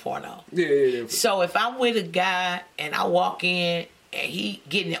fan of porno. Yeah. So if I'm with a guy and I walk in and he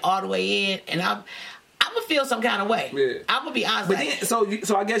getting it all the way in, and I'm gonna feel some kind of way. Yeah. I'm gonna be honest. But then,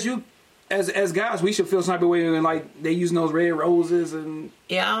 so I guess you, as guys, we should feel some type of way when like they using those red roses and.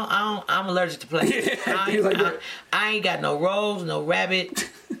 Yeah, I'm allergic to play. I ain't got no rose, no rabbit.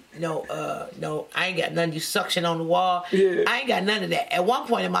 No, I ain't got none. You suction on the wall. Yeah. I ain't got none of that. At one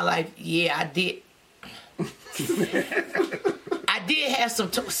point in my life, yeah, I did. I did have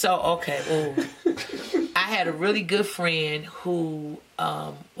some. Okay. I had a really good friend who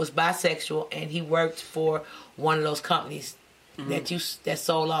was bisexual, and he worked for one of those companies that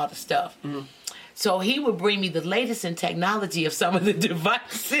sold all the stuff. So he would bring me the latest in technology of some of the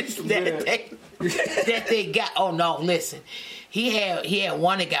devices that they got. Oh no, listen. He had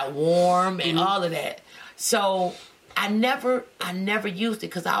one that got warm and all of that. So I never used it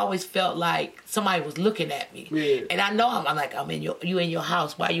because I always felt like somebody was looking at me. Yeah. And I know I'm like, you in your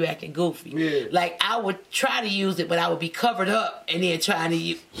house, why you acting goofy? Yeah. Like I would try to use it, but I would be covered up and then trying to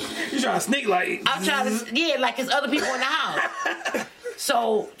use. You trying to sneak like? I'm trying to, like it's other people in the house.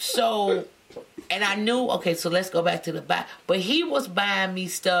 So, and I knew, okay, so let's go back to the buy. But he was buying me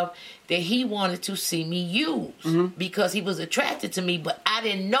stuff that he wanted to see me use because he was attracted to me, but I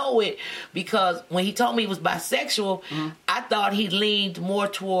didn't know it because when he told me he was bisexual, I thought he leaned more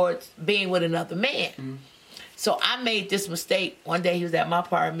towards being with another man. So I made this mistake. One day he was at my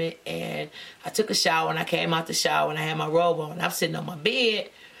apartment and I took a shower and I came out the shower and I had my robe on and I'm sitting on my bed.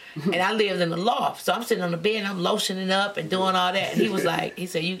 And I lived in the loft. So I'm sitting on the bed and I'm lotioning up and doing all that. And he was like, he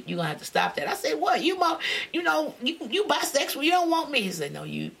said, you gonna have to stop that. I said, what? You bisexual, you don't want me. He said, no,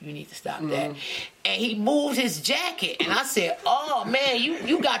 you need to stop that. And he moved his jacket. And I said, oh man,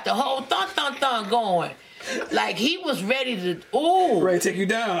 you got the whole thun going. Like he was ready to, ready to take you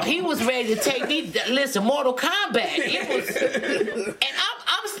down. He was ready to take me, listen, Mortal Kombat. It was, and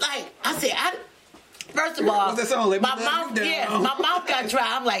I was like, I said, first of all, my mouth got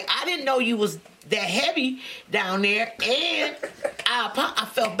dry. I'm like, I didn't know you was that heavy down there, and I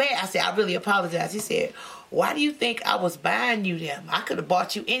felt bad. I said, I really apologize. He said, why do you think I was buying you them? I could have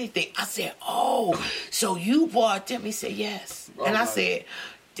bought you anything. I said, oh, so you bought them? He said, yes. And I said,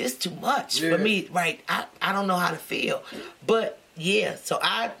 this too much for me, right? I don't know how to feel, but. Yeah, so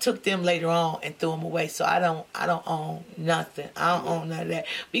I took them later on and threw them away. So I don't own nothing. I don't own none of that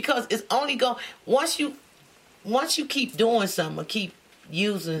because it's only once you once you keep doing something, or keep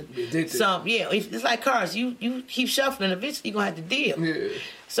using some, it's like cars. You keep shuffling, eventually you're gonna have to deal. Yeah.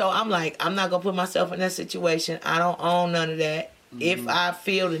 So I'm like, I'm not gonna put myself in that situation. I don't own none of that. If I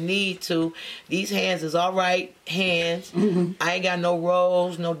feel the need to, these hands is all right hands. I ain't got no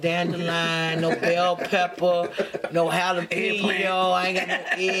rose, no dandelion, no bell pepper, no jalapeno. I ain't got no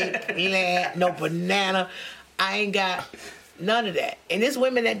eggplant, no banana. I ain't got none of that. And there's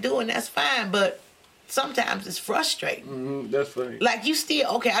women that do, and that's fine. But sometimes it's frustrating. That's funny. Like you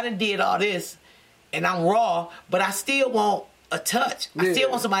still, okay, I done did all this, and I'm raw, but I still want a touch. I still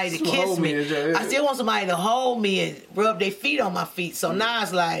want somebody to kiss me. I still want somebody to hold me and rub their feet on my feet. So now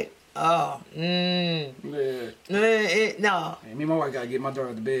it's like, no. Hey, me and my wife gotta get my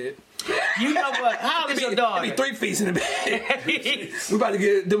daughter to bed. You know what? How old is your daughter? Be 3 feet in the bed. We about to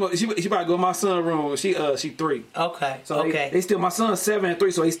get them. She about to go in my son's room. She 3. Okay. So they still, my son's 7 and 3,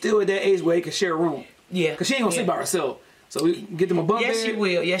 so he's still at that age where he can share a room. Yeah. Cause she ain't gonna sleep by herself. So we get them a bunk bed. Yes, she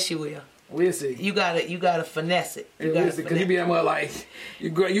will. Yes, she will. We'll see. You gotta finesse it. Because you be that much like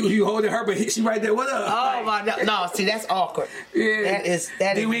you holding her, but she right there. What up? Oh my no! See, that's awkward. Yeah,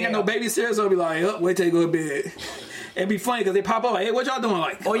 that then we ain't got no babysitter, so I'll be like, oh, wait till you go to bed. It'd be funny because they pop up like, hey, what y'all doing?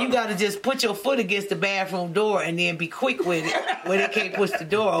 Like, or you gotta just put your foot against the bathroom door and then be quick with it, where they can't push the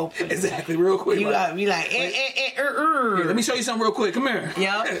door open. Exactly, real quick. You gotta be like, let me show you something real quick. Come here.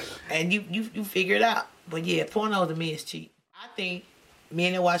 Yeah, and you figure it out. But yeah, porno to me is cheap. I think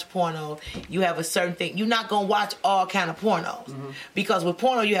men that watch porno, you have a certain thing. You're not gonna watch all kind of pornos because with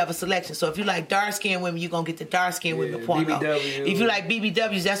porno you have a selection. So if you like dark skinned women, you're gonna get the dark skinned women porno. BBW. If you like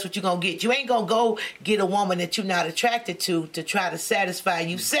BBWs, that's what you're gonna get. You ain't gonna go get a woman that you're not attracted to try to satisfy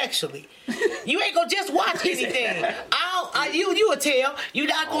you sexually. You ain't gonna just watch anything. You will tell. You're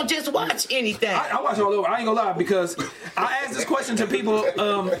not gonna just watch anything. I watch all over. I ain't gonna lie because I asked this question to people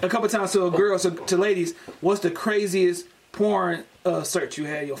a couple times, to girls, to ladies. What's the craziest porn search you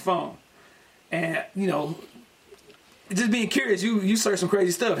had on your phone? And just being curious, you search some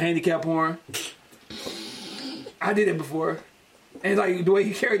crazy stuff. Handicap porn. I did it before, and like the way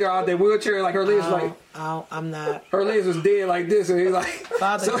he carried her out that wheelchair, like her legs I'm not. Her legs was dead like this, and he's like,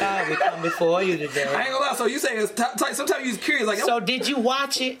 Father God will come before you today. I ain't gonna lie. So you say it's sometimes you was curious, like. So did you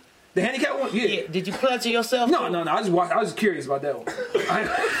watch it? The handicap one? Yeah. Did you pleasure yourself? No. I just watched. I was just curious about that one.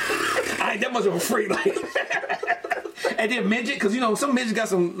 I ain't that much of a freak, like. And then midget, because some midgets got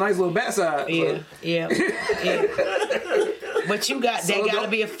some nice little backside. Yeah. But there gotta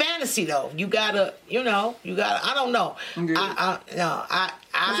be a fantasy though. You gotta. I don't know. Sometimes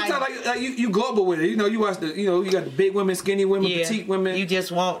like you global with it. You watch you got the big women, skinny women, petite women. You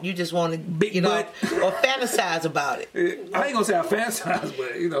just want to big butt or fantasize about it. I ain't gonna say I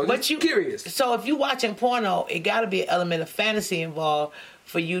fantasize, but you curious. So if you watching porno, it gotta be an element of fantasy involved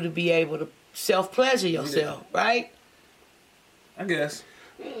for you to be able to self pleasure yourself, right? I guess.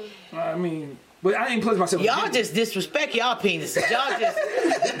 I mean, but I ain't pleasure myself. Y'all just disrespect y'all penises.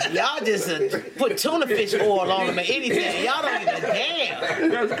 Y'all just put tuna fish oil on them or anything. Y'all don't give a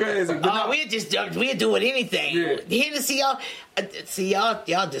damn. That's crazy. We're doing anything. Yeah. Hennessy,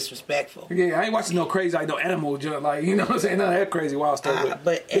 y'all disrespectful. Yeah, I ain't watching no crazy, like no animal junk, like what I'm saying, none of that crazy wild stuff.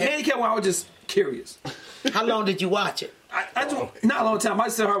 But the handicap one, I was just curious. How long did you watch it? I just, not a long time. I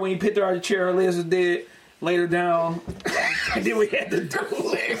just saw her when you picked her out of the chair, her legs was dead. Laid her down. And then we had to do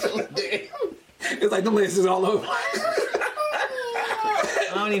legs. It's like the legs is all over. I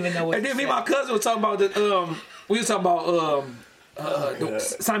don't even know what. And then me and my cousin was talking about we was talking about the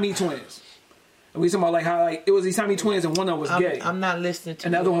Siamese twins. And we was talking about like how it was these Siamese twins and one of them was gay. I'm not listening to.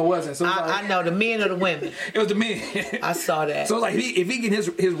 And the other one wasn't. So I know the men or the women. It was the men. I saw that. So like if he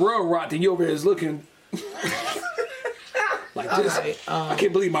getting his world rocked, then you over there is looking. Like this. Right, I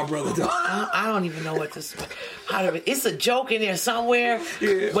can't believe my brother, though. I don't even know what this. It's a joke in there somewhere,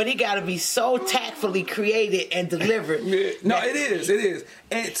 but it got to be so tactfully created and delivered. Yeah. No, it is.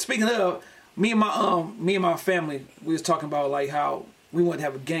 And speaking of me and my family, we was talking about like how we wanted to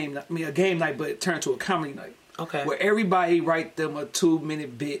have a game night, but it turned to a comedy night. Okay. Where everybody write them a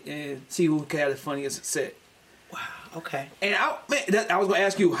 2-minute bit and see who can have the funniest set. Wow. Okay. And I was gonna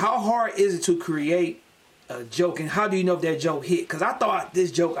ask you, how hard is it to create a joke, and how do you know if that joke hit? Because I thought this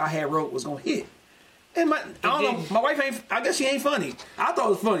joke I had wrote was gonna hit, and I don't know. My wife ain't. I guess she ain't funny. I thought it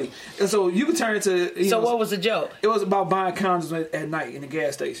was funny, and so you could turn it to. So what was the joke? It was about buying condoms at night in the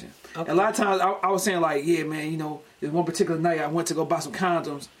gas station. Okay. A lot of times I was saying like, yeah, man, there's one particular night I went to go buy some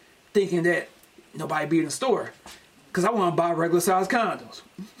condoms, thinking that nobody be in the store, because I want to buy regular size condoms.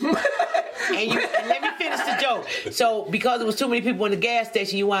 and let me finish the joke. So because there was too many people in the gas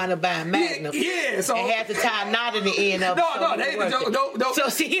station, you wound up buying Magnum. Yeah, so and had to tie a knot in the end of it. No, that ain't the joke. No. So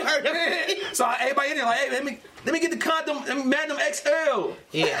see, he heard him. So everybody in there like, hey, let me get the condom, Magnum XL.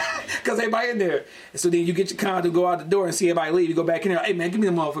 Yeah. Because everybody in there. And so then you get your condom, go out the door and see everybody leave. You go back in there, hey man, give me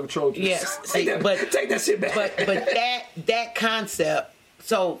the motherfucking Trojan. Yes. Take that shit back. But that concept,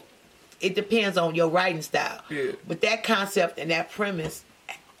 so it depends on your writing style. Yeah. But that concept and that premise,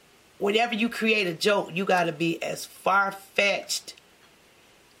 whenever you create a joke, you got to be as far-fetched,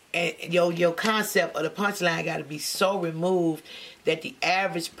 and your concept or the punchline got to be so removed that the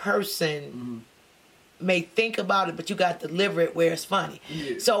average person may think about it, but you got to deliver it where it's funny.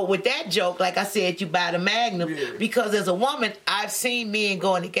 Yeah. So with that joke, like I said, you buy the Magnum because as a woman, I've seen men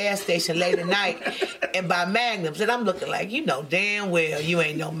go in the gas station late at night and buy Magnums, and I'm looking like, you know damn well you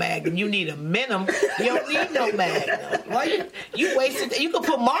ain't no Magnum. You need a minimum. You don't need no Magnum. Why you wasted? You can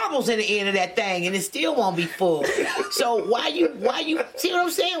put marbles in the end of that thing and it still won't be full. So why you see what I'm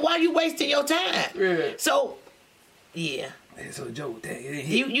saying? Why you wasting your time? Yeah. So yeah. So the joke,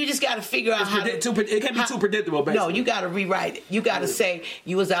 you just got to figure out how it can't be too predictable. Basically. No, you got to rewrite it. You got to say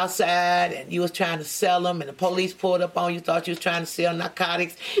you was outside and you was trying to sell them, and the police pulled up on you, thought you was trying to sell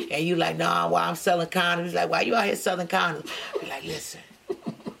narcotics, and you like, nah, why I'm selling condoms? He's like, why you out here selling condoms? You're like, listen,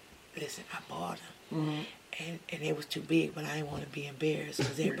 I bought them. And it was too big, but I didn't want to be embarrassed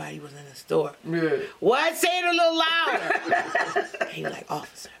because everybody was in the store. Yeah. What? Say it a little louder. And he was like,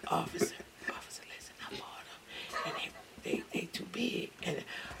 officer, listen, I bought them. And they too big. And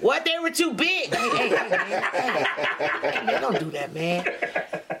what? They were too big? Hey, man, don't do that, man.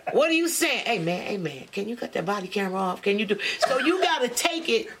 What are you saying? Hey, man, can you cut that body camera off? Can you do? So you got to take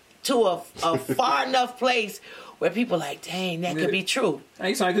it to a far enough place where people like, dang, that could be true. Hey,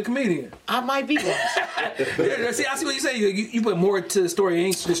 you sound like a comedian. I might be one. See, I see what you say. You put more to the story,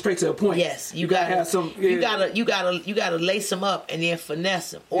 ain't just straight to the point. Yes, you gotta have some. Yeah. You gotta lace them up and then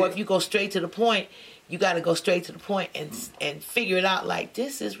finesse them. Or if you go straight to the point, you got to go straight to the point and figure it out like,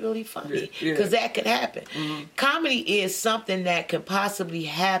 this is really funny. Because that could happen. Mm-hmm. Comedy is something that can possibly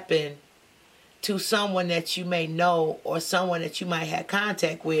happen to someone that you may know or someone that you might have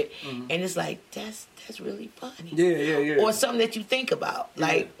contact with. Mm-hmm. And it's like, that's really funny. Yeah. Or something that you think about.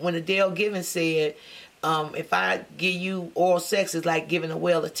 Like when Adele Givens said, if I give you oral sex, it's like giving a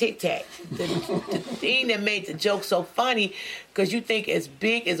whale a Tic Tac. The thing that made the joke so funny, because you think as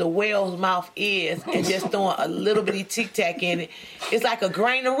big as a whale's mouth is, and just throwing a little bitty Tic Tac in it, it's like a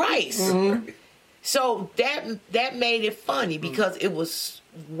grain of rice. Mm-hmm. So that made it funny because it was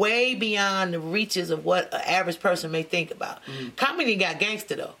way beyond the reaches of what an average person may think about. Mm-hmm. Comedy got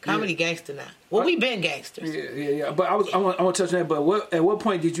gangster though. Comedy gangster now. Well, we been gangsters. Yeah. But I want to touch on that. But at what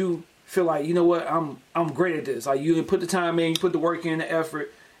point did you feel like, you know what, I'm great at this? Like you put the time in, you put the work in, the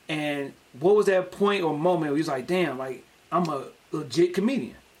effort, and what was that point or moment where you was like, damn, like I'm a legit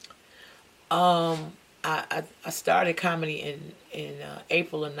comedian? I started comedy in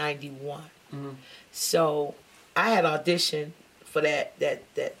April of '91. Mm-hmm. So I had auditioned for that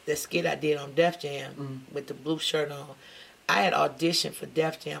skit I did on Def Jam with the blue shirt on. I had auditioned for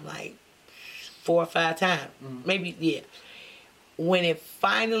Def Jam like 4 or 5 times, maybe. Yeah. When it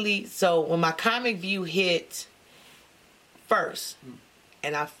finally, so when my Comic View hit first,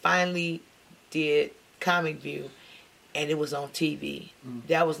 and I finally did Comic View, and it was on TV,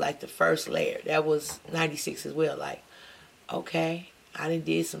 that was like the first layer. That was 96 as well. Like, okay, I done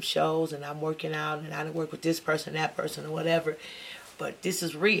did some shows, and I'm working out, and I done work with this person, that person, or whatever, but this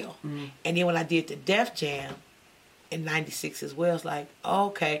is real. And then when I did the Def Jam in 96 as well, it's like,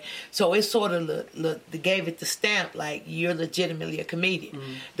 okay. So it sort of gave it the stamp, like, you're legitimately a comedian.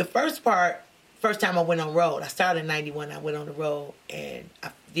 The first time I went on road, I started in 91, I went on the road, and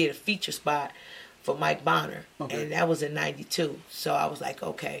I did a feature spot for Mike Bonner, and that was in 92. So I was like,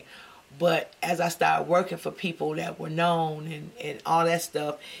 okay. But as I started working for people that were known and all that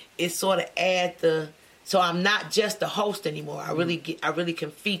stuff, it sort of add so I'm not just a host anymore. I really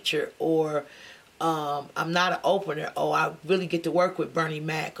can feature, or I'm not an opener, or I really get to work with Bernie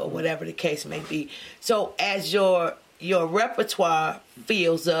Mac, or whatever the case may be. So as your repertoire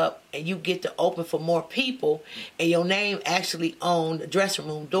fills up and you get to open for more people, and your name actually on the dressing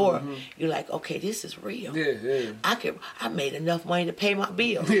room door, you're like, okay, this is real. Yeah. I made enough money to pay my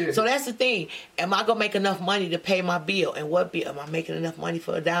bill. Yeah. So that's the thing. Am I gonna make enough money to pay my bill? And what bill? Am I making enough money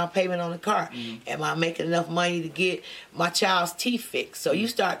for a down payment on a car? Am I making enough money to get my child's teeth fixed? So you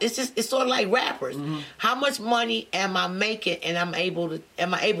start. It's sort of like rappers. How much money am I making? And am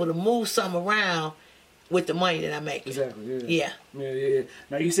I able to move some around with the money that I make? Exactly. Yeah.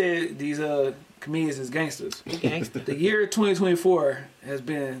 Now you said these comedians is gangsters. Gangster. The year 2024 has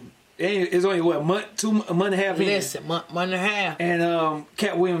been It's only what, a month and a half in. Listen, month and a half. And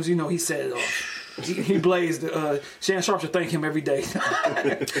Cat Williams, you know, he said he blazed. Shannon Sharp should thank him every day.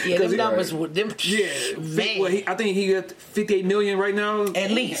 Yeah, them numbers with them. Yeah, man. well, I think he got 58 million right now.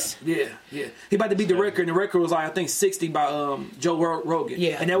 At least. Yeah. He about to beat the record, and the record was like, I think 60 by Joe Rogan.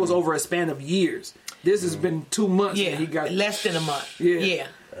 Yeah. And that was over a span of years. This has been 2 months. Yeah, and he got less than a month. Yeah.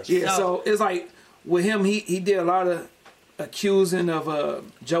 So it's like with him, he did a lot of accusing of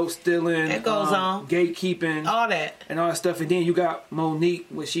joke stealing, it goes on, gatekeeping, all that, and all that stuff. And then you got Monique,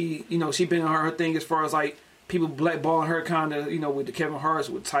 where she been on her thing as far as like people blackballing her, kind of, with the Kevin Hart's,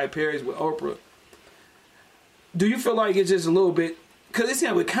 with Ty Perry's, with Oprah. Do you feel like it's just a little bit, because it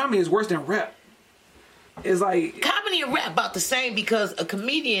seems like with comedy is worse than rap? It's like comedy and rap about the same, because a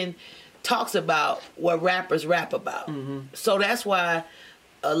comedian talks about what rappers rap about. So that's why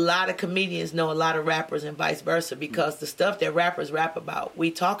a lot of comedians know a lot of rappers and vice versa, because the stuff that rappers rap about, we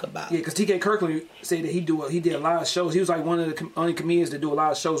talk about. Yeah, because T.K. Kirkland said that he did a lot of shows. He was like one of the only comedians that do a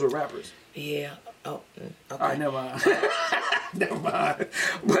lot of shows with rappers. Yeah. Oh, okay. All right, never mind. Never mind.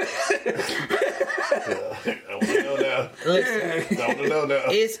 But I want to know now. Listen, I want to know now.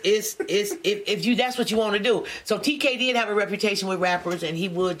 it's if you, that's what you want to do. So TK did have a reputation with rappers, and he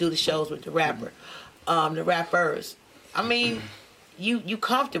would do the shows with the the rappers. I mean, you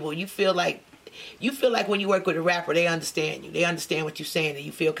comfortable. You feel like when you work with a rapper, they understand you. They understand what you're saying, and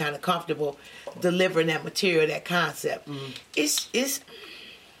you feel kind of comfortable delivering that material, that concept. It's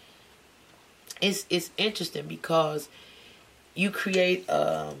interesting because you create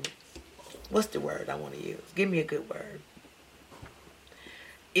what's the word I want to use? Give me a good word.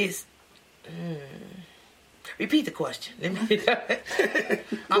 Repeat the question.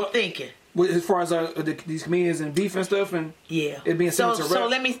 I'm thinking. As far as these comedians and beef and stuff, and it being similar to rap. So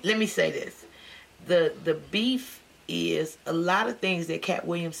let me say this: the beef is a lot of things that Cat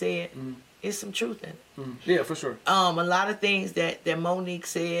Williams said. Is some truth in it. Yeah, for sure. A lot of things that Monique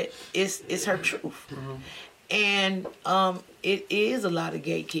said is her truth. And it is a lot of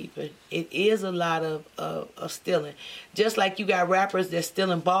gatekeeping. It is a lot of stealing. Just like you got rappers that's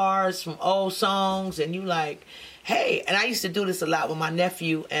stealing bars from old songs, and you like, hey, and I used to do this a lot with my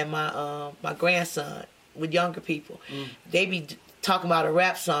nephew and my grandson, with younger people. They be talking about a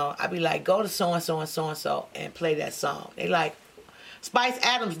rap song. I be like, go to so-and-so and so-and-so and play that song. They like, Spice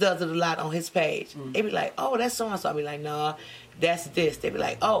Adams does it a lot on his page. They be like, oh, that's so-and-so. I be like, nah, that's this. They be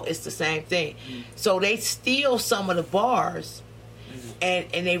like, oh, it's the same thing. So they steal some of the bars and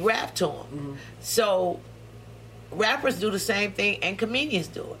they rap to them. So rappers do the same thing and comedians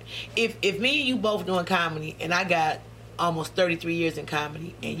do it. If me and you both doing comedy, and I got almost 33 years in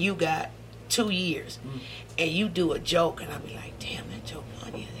comedy, and you got 2 years, and you do a joke, and I be like, damn, that joke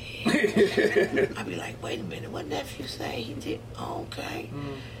funny as hell. I'd be like, wait a minute, what nephew say he did? Oh, okay.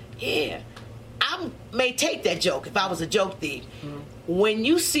 Yeah. I may take that joke if I was a joke thief. When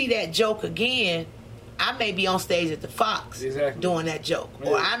you see that joke again, I may be on stage at the Fox doing that joke.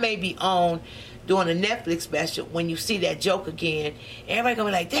 Or I may be on doing a Netflix special. When you see that joke again, everybody gonna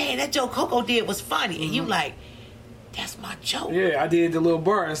be like, dang, that joke CoCo did was funny. And you like, that's my joke. Yeah, I did the little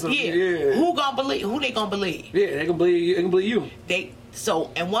bar and stuff. Yeah. Who gonna believe? Who they gonna believe? Yeah, they can believe you. They can believe you.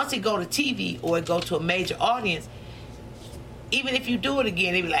 And once it go to TV or it go to a major audience, even if you do it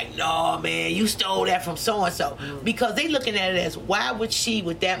again, they be like, no, man, you stole that from so-and-so. Because they looking at it as, why would she,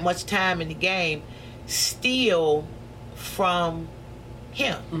 with that much time in the game, steal from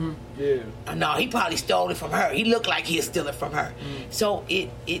him? No, he probably stole it from her. He looked like he'd steal it from her. So it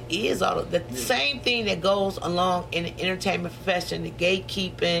is all the same thing that goes along in the entertainment profession, the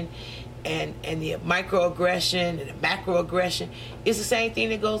gatekeeping, and the microaggression and the macroaggression. It's the same thing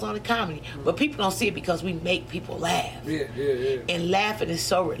that goes on in comedy. But people don't see it because we make people laugh. And laughing is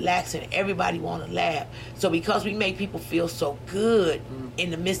so relaxing. Everybody want to laugh. So because we make people feel so good in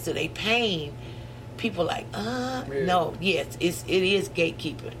the midst of their pain, people like, no, yes, it is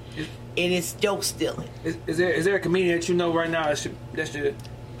gatekeeping. It is joke stealing. Is there a comedian that you know right now that should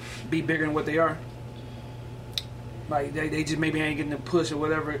be bigger than what they are? Like they just maybe ain't getting the push or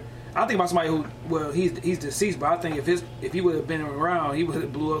whatever. I think about somebody who, well, he's deceased, but I think if he would have been around, he would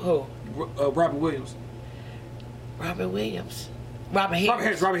have blew up. Robin Williams. Robin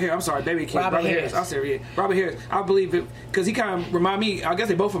Harris. I'm sorry, baby kid. Robin Harris. I said, yeah. Robin Harris. I believe it because he kind of remind me. I guess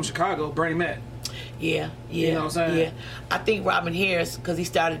they both from Chicago. Bernie Mac. Yeah. You know what I'm saying? Yeah. I think Robin Harris, because he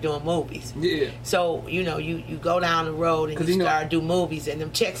started doing movies. Yeah. So, you go down the road and you start doing movies, and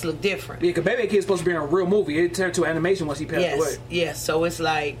them checks look different. Yeah, because Baby Kid's supposed to be in a real movie. It turned to animation once he passed away. Yes. So it's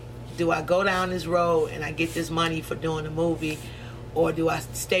like, do I go down this road and I get this money for doing the movie, or do I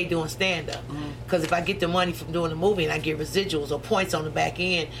stay doing stand-up? Because if I get the money from doing the movie and I get residuals or points on the back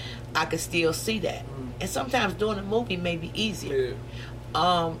end, I can still see that. And sometimes doing a movie may be easier.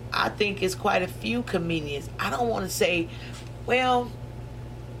 I think it's quite a few comedians. I don't want to say, well...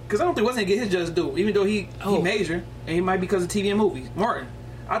 Because I don't think Weston get his just due, even though he major, and he might be because of TV and movies. Martin,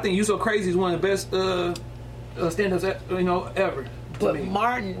 I think You So Crazy is one of the best stand-ups ever. But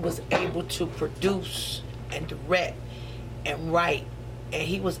Martin was able to produce and direct and write, and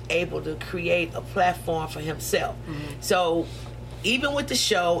he was able to create a platform for himself. So even with the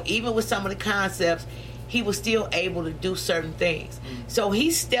show, even with some of the concepts, he was still able to do certain things. So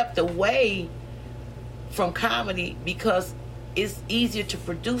he stepped away from comedy because it's easier to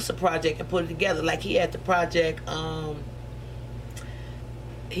produce a project and put it together. Like he had the project,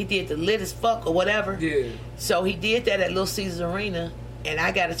 he did the Lit as Fuck or whatever. Yeah. So he did that at Little Caesars Arena, and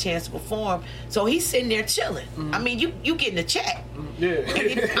I got a chance to perform. So he's sitting there chilling. I mean, you getting a check. Yeah.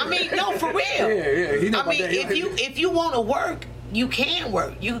 I mean, no, for real. Yeah. I mean, if you want to work, you can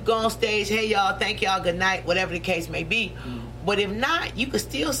work. You can go on stage, hey y'all, thank y'all, good night, whatever the case may be. But if not, you can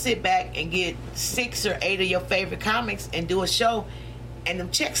still sit back and get 6 or 8 of your favorite comics and do a show, and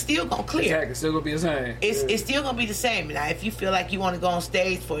them checks still gonna clear. Exactly, it's still gonna be the same. It's still gonna be the same. Now, if you feel like you want to go on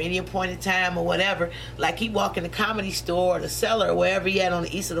stage for any appointed time or whatever, like he walk in the Comedy Store or the Cellar or wherever he at on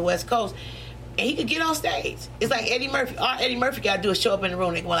the east or the west coast, and he could get on stage. It's like Eddie Murphy. All Eddie Murphy got to do is show up in the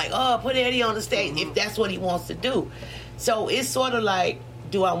room. They go like, oh, put Eddie on the stage if that's what he wants to do. So it's sort of like,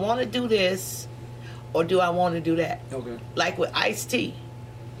 do I want to do this or do I want to do that? Okay. Like with Ice-T.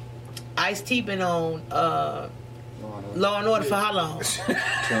 Ice-T been on Law and Order for how long?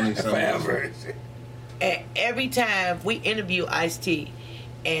 20 forever. And every time we interview Ice-T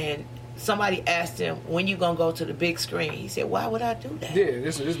and somebody asked him, when you gonna go to the big screen? He said, why would I do that? Yeah,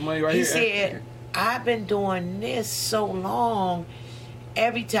 this money right here. He said, I've been doing this so long.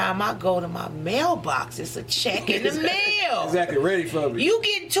 Every time I go to my mailbox, it's a check in the mail. Exactly, ready for me. You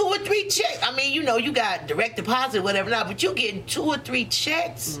getting 2 or 3 checks. I mean, you know, you got direct deposit, whatever now, but you getting 2 or 3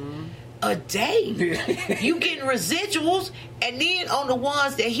 checks a day. You getting residuals, and then on the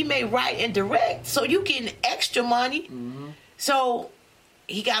ones that he may write and direct, so you getting extra money. So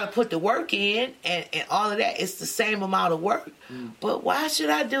he got to put the work in, and all of that. It's the same amount of work. But why should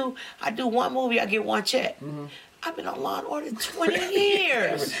I do one movie, I get 1 check? I've been on Law and Order 20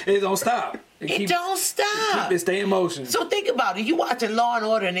 years. It don't stop. It don't stop. Keep it stay in motion. So think about it. You watching Law and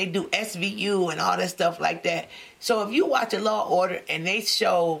Order and they do SVU and all that stuff like that. So if you watch a Law and Order and they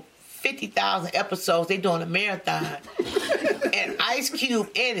show 50,000 episodes, they doing a marathon, and Ice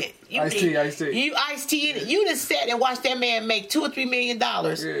Cube in it. Ice-T. You Ice-T in it. You just sat and watched that man make $2 or $3 million.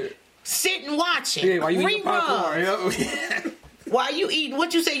 Yeah. Sitting watching. Yeah, while you eating popcorn. Yep. Why you eating?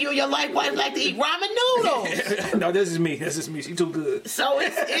 What you say you and your life wife like to eat ramen noodles? No, this is me. She too good. So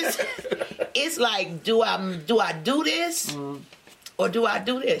it's like, do I do this or do I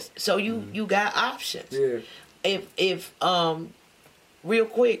do this? So you got options. Yeah. If real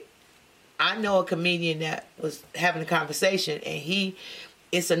quick, I know a comedian that was having a conversation, and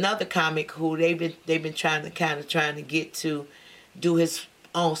it's another comic who they've been trying to get to do his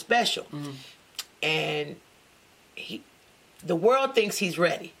own special, and the world thinks he's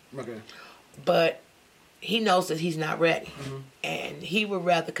ready. Okay. But he knows that he's not ready. And he would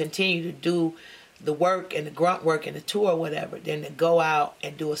rather continue to do the work and the grunt work and the tour or whatever than to go out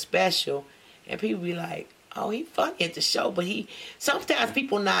and do a special. And people be like, oh, he funny at the show. But sometimes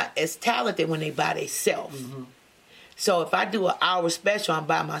people not as talented when they by themselves. So if I do an hour special, I'm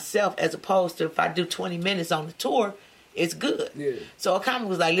by myself, as opposed to if I do 20 minutes on the tour, it's good. Yeah. So a comic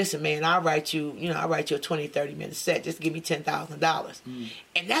was like, listen, man, I'll write you a 20, 30 minute set. Just give me $10,000.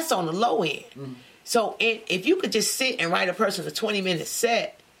 And that's on the low end. So if you could just sit and write a person a 20-minute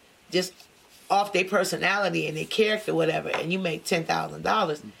set, just off their personality and their character, whatever, and you make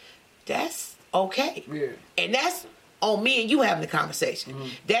 $10,000, that's okay. Yeah. And that's on me and you having the conversation.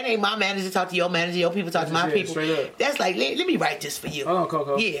 That ain't my manager talk to your manager, your people talk to my people. That's like, let me write this for you. Oh,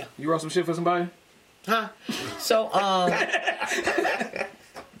 CoCo. Yeah. You wrote some shit for somebody? Huh? So,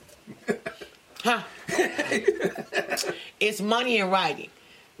 it's money in writing.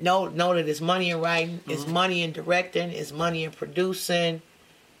 Know that it's money in writing. It's money in directing. It's money in producing.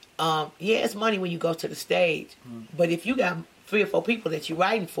 Yeah, it's money when you go to the stage. But if you got 3 or 4 people that you're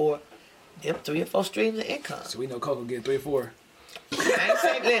writing for, them 3 or 4 streams of income. So we know CoCo getting 3 or 4. I ain't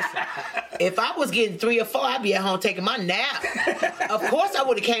saying, listen, if I was getting 3 or 4, I'd be at home taking my nap. Of course I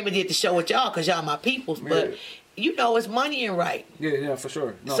would have came and did the show with y'all because y'all my peoples, but you know it's money in writing. Yeah, for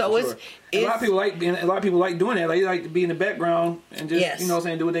sure. No, so for sure. A lot of people like doing that. Like, they like to be in the background and just, you know what I'm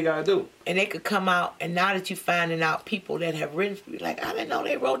saying, do what they gotta do. And they could come out, and now that you're finding out people that have written for you, like, I didn't know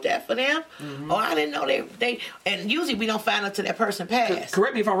they wrote that for them, or I didn't know they. And usually we don't find out till that person passed.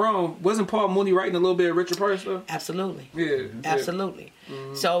 Correct me if I'm wrong. Wasn't Paul Mooney writing a little bit of Richard Pryor stuff? Absolutely. Yeah. Absolutely.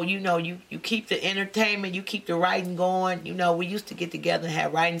 So, you keep the entertainment, you keep the writing going. We used to get together and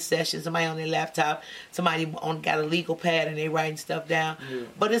have writing sessions, somebody on their laptop, somebody got a legal pad and they writing stuff down. Yeah.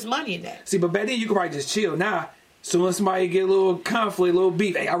 But there's money in that. See, but back then you could probably just chill. Now, so when somebody get a little conflict, a little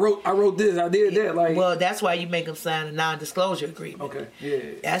beef, hey, I wrote this, I did that. Like, well, that's why you make them sign a non-disclosure agreement. Okay,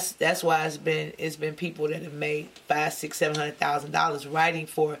 yeah. That's why it's been people that have made $500,000, $600,000 writing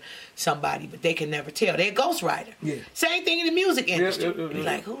for somebody, but they can never tell. They're a ghostwriter. Yeah. Same thing in the music industry. You're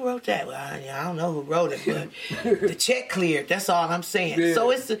like, who wrote that? Well, I don't know who wrote it, but the check cleared. That's all I'm saying. Yeah. So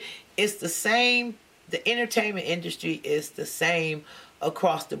it's the same. The entertainment industry is the same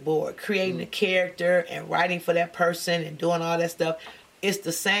across the board. Creating a character and writing for that person and doing all that stuff. It's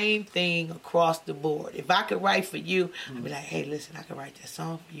the same thing across the board. If I could write for you, I'd be like, hey, listen, I could write that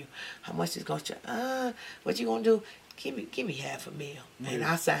song for you. How much is going to what you going to do? Give me $500,000. And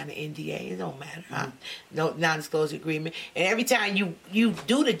I sign the NDA. It don't matter. No non-disclosure agreement. And every time you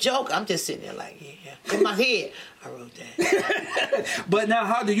do the joke, I'm just sitting there like, yeah. In my head, I wrote that. But now,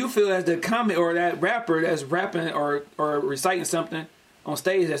 how do you feel as the comic or that rapper that's rapping or reciting something on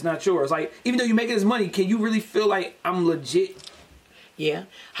stage that's not yours? Like, even though you're making this money, can you really feel like I'm legit? Yeah.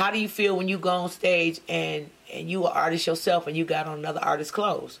 How do you feel when you go on stage and you an artist yourself and you got on another artist's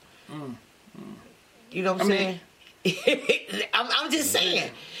clothes? You know what I'm saying? I'm just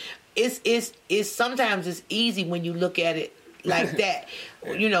saying. It's sometimes it's easy when you look at it like that.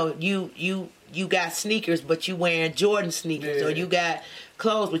 You got sneakers, but you wearing Jordan sneakers, or you got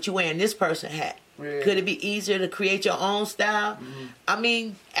clothes, but you wearing this person hat. Yeah. Could it be easier to create your own style? I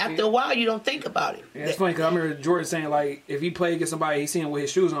mean, after a while, you don't think about it. Yeah, it's funny because I remember Jordan saying, like, if he played against somebody, he's seeing with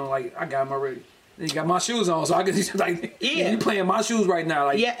his shoes on, like, I got him already. And he got my shoes on, so I can just like, you playing my shoes right now.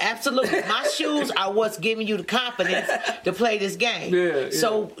 Like, yeah, absolutely. My shoes are what's giving you the confidence to play this game. Yeah,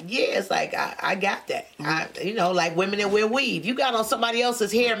 so, it's like, I got that. Like women that wear weave. You got on somebody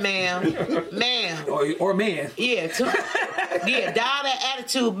else's hair, ma'am. Or man. Yeah, dial that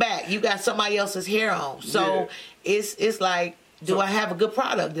attitude back. You got somebody else's hair on. So, it's like, do I have a good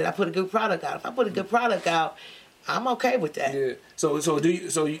product? Did I put a good product out? If I put a good product out, I'm okay with that. Yeah. So do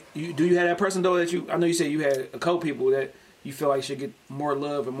you have that person though that I know you said you had a couple people that you feel like should get more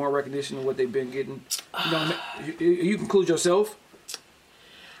love and more recognition than what they've been getting. You conclude yourself?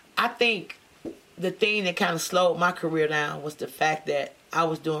 I think the thing that kind of slowed my career down was the fact that I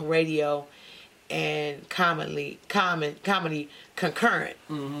was doing radio and comedy concurrent.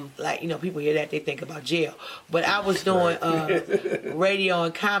 Like, people hear that, they think about jail. But I was doing radio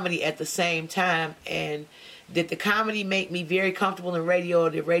and comedy at the same time. And did the comedy make me very comfortable in radio, or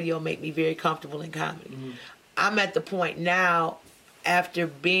did radio make me very comfortable in comedy? I'm at the point now, after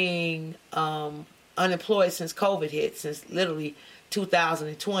being unemployed since COVID hit, since literally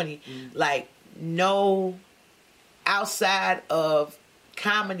 2020, like, no, outside of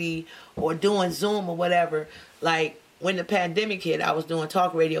comedy or doing Zoom or whatever, like, when the pandemic hit, I was doing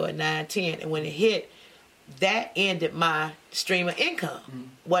talk radio at 9-10, and when it hit, that ended my stream of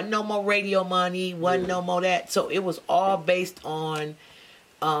income. Wasn't no more radio money, wasn't no more that. So it was all based on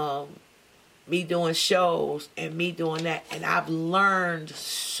me doing shows and me doing that. And I've learned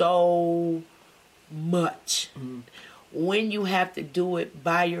so much. When you have to do it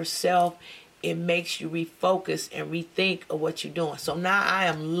by yourself, it makes you refocus and rethink of what you're doing. So now I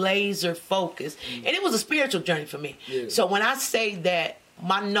am laser focused. And it was a spiritual journey for me. So when I say that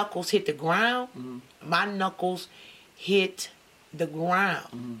my knuckles hit the ground, my knuckles hit the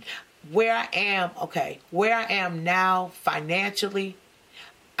ground. Where I am now financially,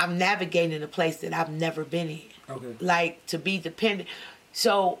 I'm navigating in a place that I've never been in. Like, to be dependent.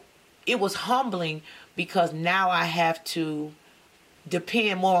 So it was humbling because now I have to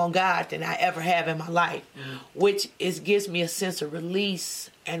depend more on God than I ever have in my life, which gives me a sense of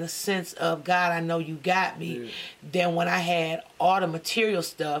release and a sense of, God, I know you got me, than when I had all the material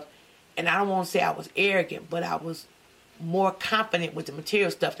stuff. And I don't want to say I was arrogant, but I was more confident with the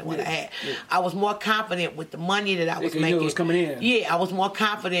material stuff than what I had. I was more confident with the money that I was making. It was coming in. Yeah, I was more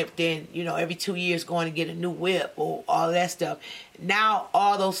confident than, every 2 years going to get a new whip or all that stuff. Now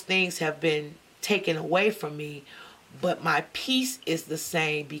all those things have been taken away from me, but my peace is the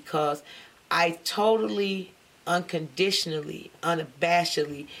same because I totally, unconditionally,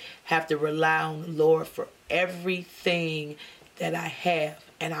 unabashedly have to rely on the Lord for everything that I have.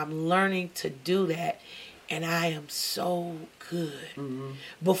 And I'm learning to do that. And I am so good.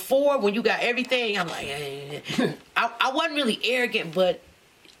 Before, when you got everything, I'm like, I wasn't really arrogant, but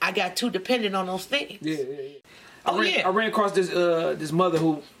I got too dependent on those things. Yeah. I ran across this mother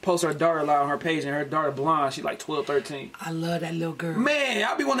who posts her daughter a lot on her page, and her daughter blonde. She like 12, 13. I love that little girl. Man,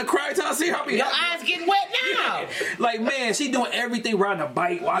 I be wanting to cry till I see her. I be Your happy. eyes getting wet now. Like, man, she doing everything, riding a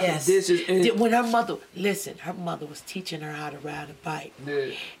bike, washing Yes. dishes. And, When her mother was teaching her how to ride a bike.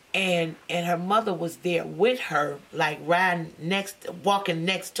 yeah. And her mother was there with her, like walking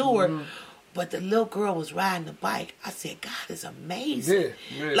next to her. Mm-hmm. But the little girl was riding the bike. I said, God is amazing.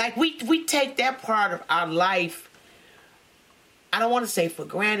 Yeah. Like we take that part of our life, I don't want to say for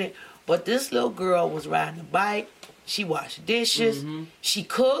granted, but this little girl was riding the bike. She washed dishes. Mm-hmm. She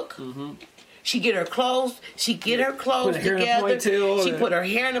cook. She get her clothes. She get her clothes Put her hair in a together. ponytail, She yeah. put her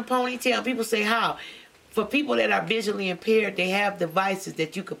hair in a ponytail. People say how. For people that are visually impaired, they have devices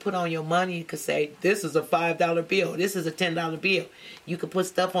that you could put on your money. You could say, this is a $5 bill. This is a $10 bill. You could put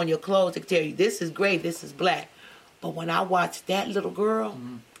stuff on your clothes to tell you, this is gray, this is black. But when I watch that little girl,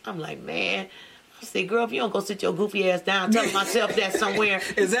 I'm like, man, I say, girl, if you don't go sit your goofy ass down, tell myself that somewhere.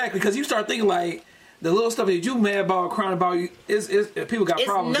 Exactly, because you start thinking like the little stuff that you mad about, crying about, is people got It's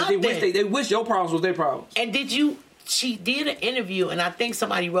problems. nothing. They wish your problems was their problems. And she did an interview, and I think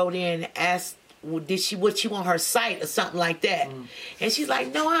somebody wrote in and asked, would she want her sight or something like that? And she's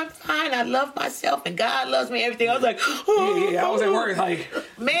like, no, I'm fine. I love myself and God loves me, everything. I was like, oh. Yeah, I was at work like,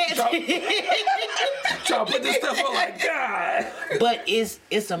 man. trying to put this stuff on like, God. But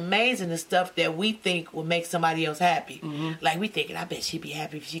it's amazing the stuff that we think will make somebody else happy. Like we thinking, I bet she'd be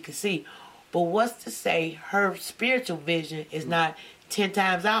happy if she could see. But what's to say her spiritual vision is not 10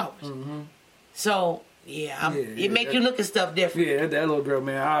 times ours? So it make you look at stuff different. Yeah, that little girl,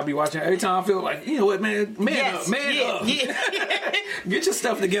 man, I'll be watching every time I feel like, you know what, man, up. Yeah. Get your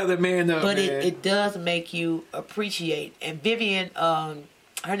stuff together, man up, But man. it does make you appreciate. And Vivian,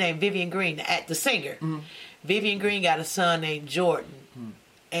 her name Vivian Green, the singer. Vivian Green got a son named Jordan,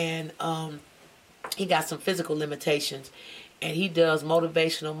 and he got some physical limitations, and he does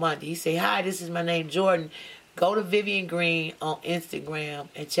Motivational Monday. He say, "Hi, this is my name Jordan. Go to Vivian Green on Instagram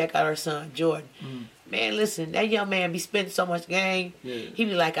and check out her son Jordan." Man, listen, that young man be spending so much game. He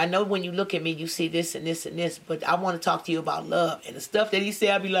be like, I know when you look at me, you see this and this and this, but I want to talk to you about love. And the stuff that he said,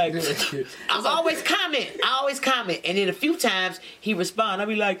 I be like, I always comment. And then a few times he respond. I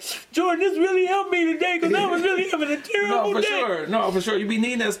be like, Jordan, this really helped me today because I was really having a terrible day. No, for sure. You be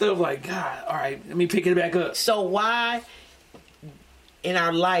needing that stuff like, God, all right, let me pick it back up. So why in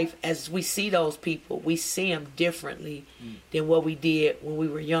our life, as we see those people, we see them differently than what we did when we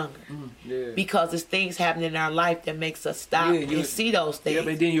were younger. Because there's things happening in our life that makes us stop and see those things. Yeah,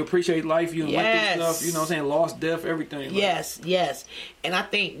 but then you appreciate life. You went through stuff. You know what I'm saying? Lost, death, everything. Yes. And I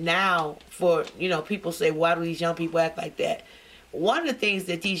think now, for people say, why do these young people act like that? One of the things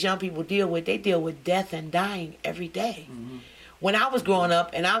that these young people deal with, they deal with death and dying every day. When I was growing up,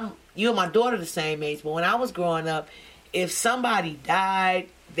 and you and my daughter the same age, but when I was growing up, if somebody died,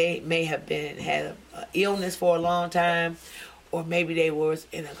 they may have had an illness for a long time, or maybe they was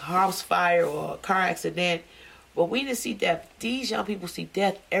in a house fire or a car accident. But we didn't see death. These young people see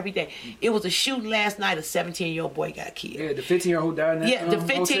death every day. It was a shooting last night. A 17-year-old boy got killed. Yeah, the 15-year-old who died in that Yeah, the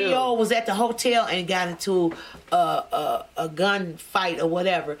 15-year-old was at the hotel and got into a gun fight or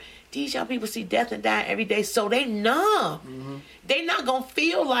whatever. These young people see death and dying every day, so they numb. They not going to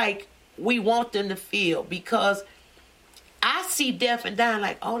feel like we want them to feel, because I see death and dying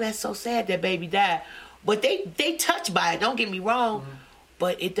like, oh, that's so sad that baby died. But they touched by it, don't get me wrong.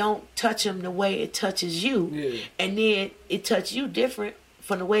 But it don't touch them the way it touches you. Yeah. And then it touch you different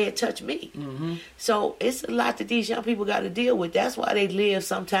from the way it touched me. So it's a lot that these young people got to deal with. That's why they live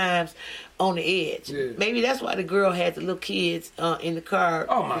sometimes on the edge. Yeah. Maybe that's why the girl had the little kids in the car.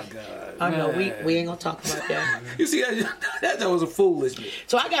 Oh, my God. I know, we man. ain't going to talk about that. You see, that was a foolishness.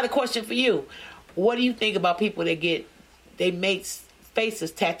 So I got a question for you. What do you think about people that get they mates'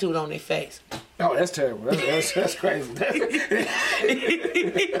 faces tattooed on their face? Oh, that's terrible. That's crazy. Now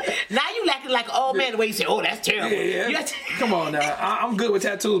you acting like an old man the way you say, oh, that's terrible. Yeah. Come on now. I'm good with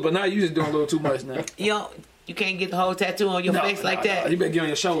tattoos, but now you just doing a little too much now. You can't get the whole tattoo on your face like that. No. You better get on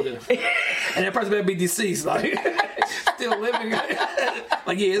your shoulder. And that person better be deceased. Like, still living.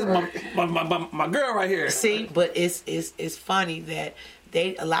 Like, yeah, it's my girl right here. See, but it's funny that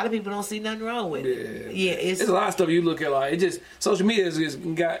a lot of people don't see nothing wrong with it. Yeah, it's a lot of stuff you look at. Like, it just, social media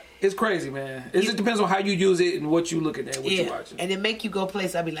it's crazy, man. It just depends on how you use it and what you looking at, what you watching. And it make you go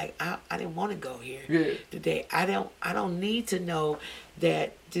place. I be like, I didn't want to go here today. I don't need to know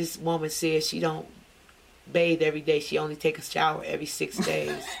that this woman says she don't bathe every day. She only take a shower every 6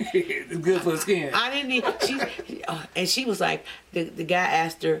 days. It's good for the skin. I didn't need. And she was like, the guy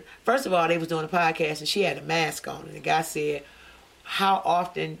asked her. First of all, they was doing a podcast and she had a mask on, and the guy said, how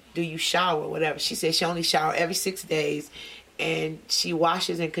often do you shower or whatever? She said she only shower every 6 days, and she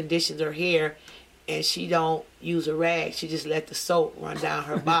washes and conditions her hair, and she don't use a rag. She just let the soap run down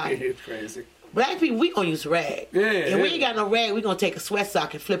her body. It's crazy. Black people, we gonna use a rag. Yeah, and we ain't got no rag, we gonna take a sweat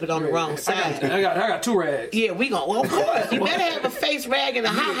sock and flip it on the wrong side. I got 2 rags. Yeah, we gonna. Well, of course, you better have a face rag and a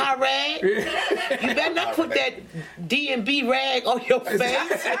ha rag. You better not put that D&B rag on your face.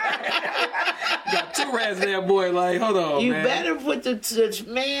 Got 2 rags there, boy. Like, hold on, You man. better put the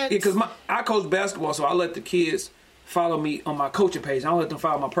man. Because I coach basketball, so I let the kids follow me on my coaching page. I don't let them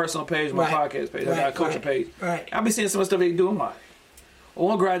follow my personal page, my podcast page. I got a coaching page. Right. I be seeing some of the stuff they do. I'm like,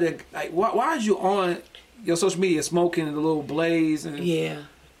 one guy that like, why is you on your social media smoking the little blaze and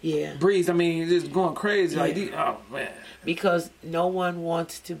breeze? I mean, just going crazy. Yeah. Like, oh man. Because no one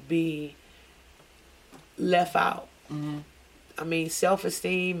wants to be left out. Mm-hmm. I mean,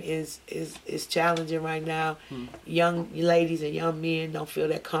 self-esteem is challenging right now. Young ladies and young men don't feel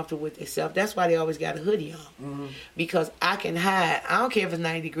that comfortable with themselves. That's why they always got a hoodie on. Because I can hide. I don't care if it's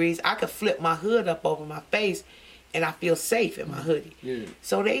 90 degrees. I could flip my hood up over my face, and I feel safe in my hoodie. Yeah.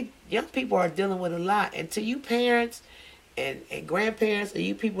 So young people are dealing with a lot. And to you parents and grandparents, or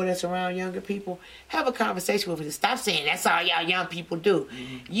you people that's around younger people, have a conversation with them. Stop saying that's all y'all young people do.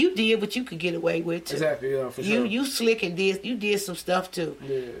 You did what you could get away with too. Exactly, yeah, for sure. You slick and did some stuff too.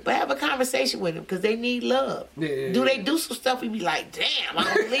 Yeah. But have a conversation with them because they need love. Do they do some stuff? We be like, damn, I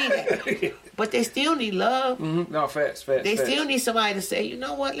don't believe that. But they still need love. No, facts. They still need somebody to say, you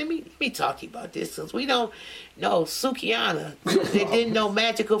know what, let me talk to you about this, since we don't know Sukiana. They didn't know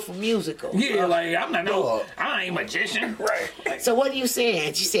magical from musical. Yeah, like I ain't a magician. Right. So what are you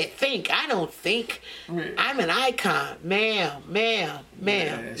saying? She said, think. I don't think. Yeah. I'm an icon. Ma'am.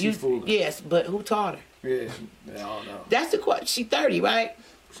 Yeah, she fooling. Yes, but who taught her? Yeah, I don't know. That's the question. She 30, right?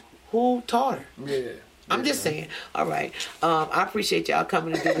 Who taught her? Yeah. I'm just saying. All right. I appreciate y'all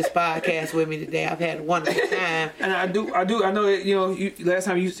coming to do this podcast with me today. I've had a wonderful time. And I do. I know that, last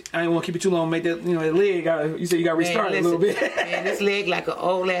time I didn't want to keep it too long. Make that, that leg. You said you got to restart it a little bit. Man, this leg like an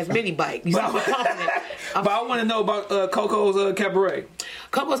old ass mini bike. You see me pumping it. But I want to know about CoCo's Cabaret.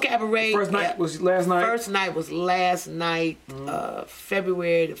 CoCo's Cabaret. First night was last night. First night was last night,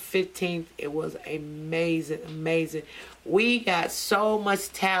 February the 15th. It was amazing. We got so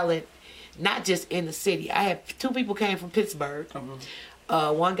much talent, not just in the city. I had 2 people came from Pittsburgh.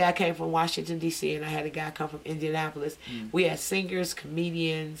 One guy came from Washington, D.C., and I had a guy come from Indianapolis. We had singers,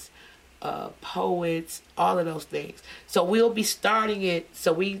 comedians, poets, all of those things. So we'll be starting it.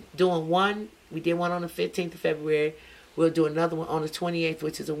 So we doing one. We did one on the 15th of February. We'll do another one on the 28th,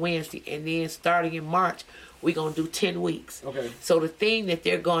 which is a Wednesday. And then starting in March, we're going to do 10 weeks. Okay. So the thing that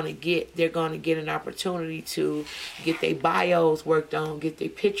they're going to get an opportunity to get their bios worked on, get their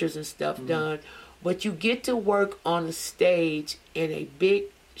pictures and stuff done. But you get to work on a stage in a big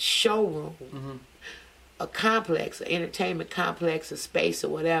showroom, a complex, an entertainment complex, a space or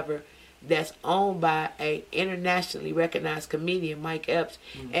whatever, that's owned by a internationally recognized comedian, Mike Epps.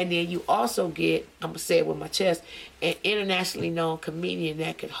 And then you also get, I'm going to say it with my chest, an internationally known comedian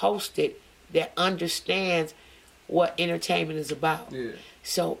that could host it, that understands what entertainment is about. Yeah.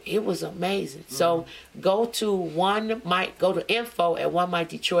 So it was amazing. So go to info at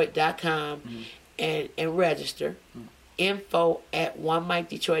onemikedetroit.com and register. Info at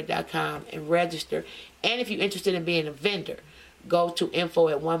onemikedetroit.com and register. And if you're interested in being a vendor, go to info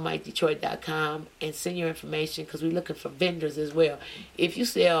at onemikedetroit.com and send your information, because we're looking for vendors as well. If you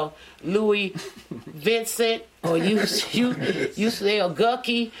sell Louis Vincent, or you sell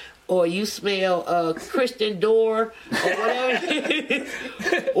Gucky, or you smell Christian Dior, or whatever,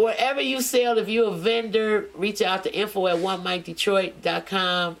 whatever you sell, if you're a vendor, reach out to info at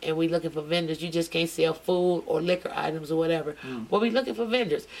onemikedetroit.com, and we're looking for vendors. You just can't sell food or liquor items or whatever. But we're looking for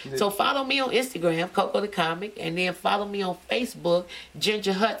vendors. So follow me on Instagram, CoCo the Comic, and then follow me on Facebook,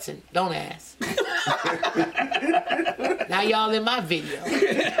 Ginger Hudson. Don't ask. Now y'all in my video.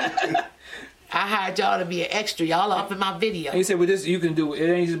 I hired y'all to be an extra. Y'all up in my video. And you said with this, you can do it.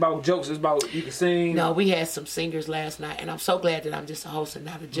 It ain't just about jokes. It's about you can sing. No, we had some singers last night, and I'm so glad that I'm just a host and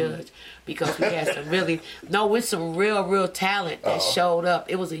not a judge, because we had with some real talent that showed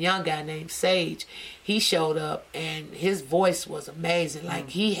up. It was a young guy named Sage. He showed up, and his voice was amazing. Like,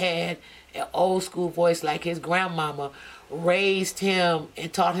 he had an old school voice, like his grandmama raised him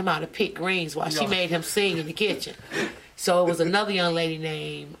and taught him how to pick greens while she made him sing in the kitchen. So it was another young lady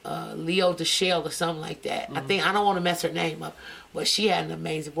named Leo DeShell or something like that. I don't want to mess her name up, but she had an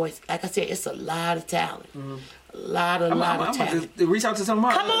amazing voice. Like I said, it's a lot of talent. A lot of talent. Reach out to some of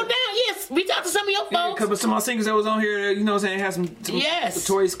my... Come on down, yes. Reach out to some of your folks. Because some of my singers that was on here, you know what I'm saying, had some yes.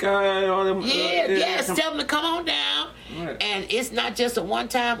 Tori Scott, all them. Yes. Tell them to come on down. Right. And it's not just a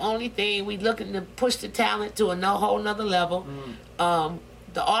one-time only thing. We looking to push the talent to a whole nother level.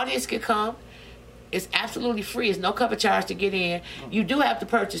 The audience can come. It's absolutely free. It's no cover charge to get in. You do have to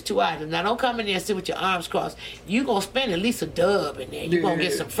purchase 2 items. Now, don't come in there and sit with your arms crossed. You're going to spend at least a dub in there. You're going to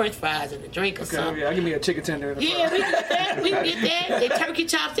get some french fries and a drink or something. Yeah, I'll give me a chicken tender. Yeah, we can get that. We can get that. They turkey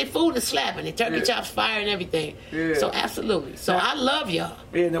chops, their food is slapping. They turkey chops fire and everything. Yeah. So, absolutely. So, I love y'all.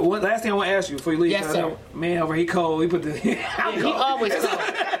 Yeah, the one last thing I want to ask you before you leave. Yes, sir. Man, over he cold. He put the... He always cold.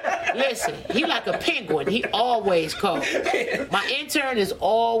 Listen, he like a penguin. He always cold. My intern is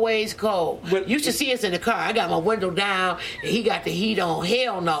always cold. But, you should see us in the car. I got my window down, and he got the heat on.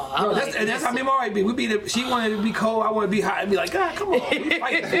 Hell no. That's how me and Mari be. She wanted to be cold. I want to be hot. And be like, God, come on. We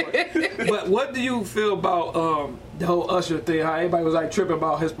fighting for it. But what do you feel about the whole Usher thing? How everybody was like tripping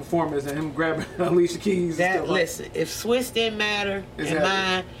about his performance and him grabbing Alicia Keys and stuff. Listen, if Swiss didn't matter and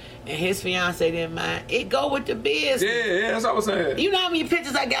mine, and his fiance didn't mind, it go with the business. Yeah, that's what I was saying. You know how many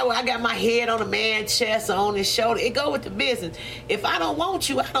pictures I got where I got my head on a man's chest or on his shoulder? It go with the business. If I don't want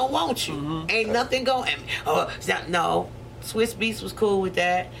you, I don't want you. Ain't nothing going. No. Swiss Beats was cool with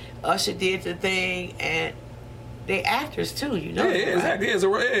that. Usher did the thing, and they actors too, you know. Yeah, exactly.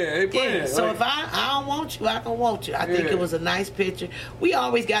 They playing. So if I don't want you, I don't want you. I think it was a nice picture. We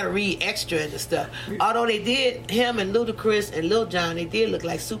always got to read extra into stuff. Although they did, him and Ludacris and Lil Jon, they did look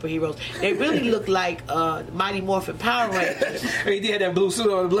like superheroes. They really look like Mighty Morphin Power Rangers. He did that blue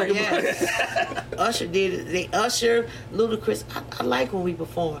suit on the black and black. Usher did it. They Usher, Ludacris. I like when we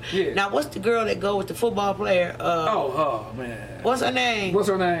perform. Yeah. Now, what's the girl that go with the football player? Oh man. What's her name?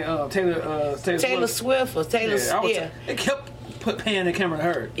 Taylor Swift or Taylor. It kept paying the camera to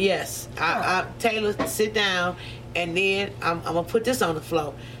her. Yes. Taylor, sit down, and then I'm going to put this on the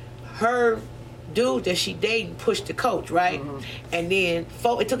floor. Her dude that she dating pushed the coach, right? And then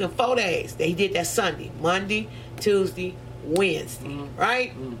it took him 4 days. He did that Sunday, Monday, Tuesday, Wednesday,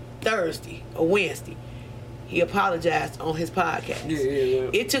 right? Thursday or Wednesday. He apologized on his podcast. Yeah.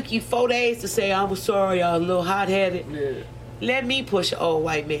 It took you 4 days to say, I'm sorry, I was a little hot-headed. Yeah. Let me push an old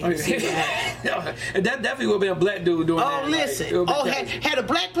white man. And that definitely would be a black dude doing that. Oh, listen. Had a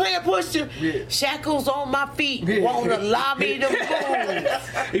black player pushed him. Yeah. Shackles on my feet. Won't allow me to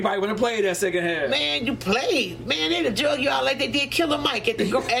move. He might want to play that second half. Man, you played. Man, they'd have drug you out like they did Killer Mike at the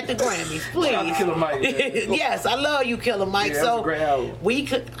Grammys. Please. Killer Mike. Yes, I love you, Killer Mike. Yeah, so great album.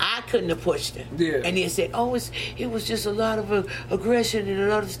 I couldn't have pushed him. Yeah. And then said, it was just a lot of aggression and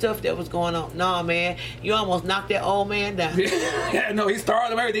other stuff that was going on. Nah, man, you almost knocked that old man down. Yeah, no, he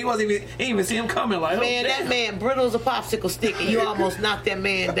started him everything. He didn't even see him coming. Like, man, that man brittle as a popsicle stick, and you almost knocked that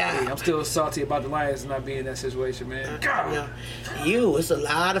man down. I'm still salty about the Lions not being in that situation, man. God. It's a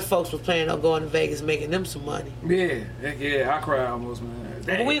lot of folks was planning on going to Vegas, making them some money. Yeah, I cry almost, man.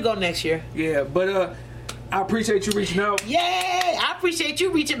 But we'll go next year. Yeah, but I appreciate you reaching out. Yeah, I appreciate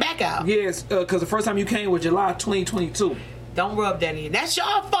you reaching back out. Yes, because the first time you came was July 2022. Don't rub that in. That's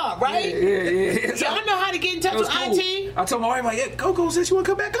y'all fault, right? Yeah. Y'all know how to get in touch with IT. I told my wife, like, CoCo said she want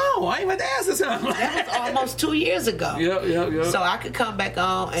to come back on. I ain't even ask her something. That was almost 2 years ago. Yep. So I could come back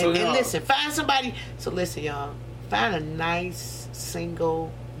on and listen. Find somebody. So listen, y'all. Find a nice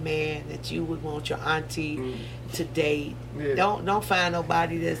single man that you would want your auntie to date. Yeah. Don't find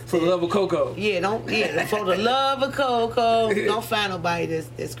nobody that's for the love of CoCo. For the love of CoCo. Don't find nobody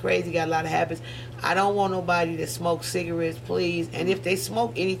that's crazy, got a lot of habits. I don't want nobody that smokes cigarettes, please. And if they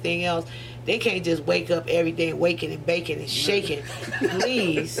smoke anything else, they can't just wake up every day waking and baking and shaking.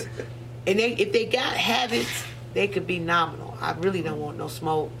 Please. And if they got habits, they could be nominal. I really don't want no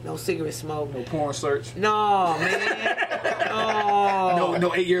smoke, no cigarette smoke. No porn search. No, man. No. No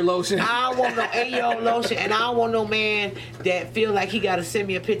 8-year lotion. I don't want no 8-year-old lotion, and I don't want no man that feel like he got to send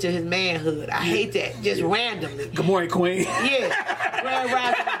me a picture of his manhood. I hate that, just randomly. Good morning, Queen. Yeah. Grand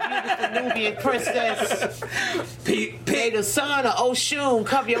Rising, beautiful Nubian princess. Hey, the son of Oshun,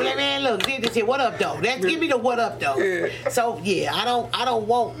 come here. Man, look, did this here. What up, though? Give me the what up, though. Yeah. So, yeah, I don't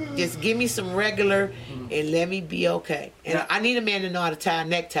want, just give me some regular and let me be okay. And I need a man to know how to tie a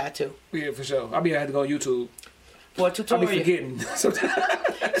necktie, too. Yeah, for sure. I had to go on YouTube. For a tutorial. I be forgetting. So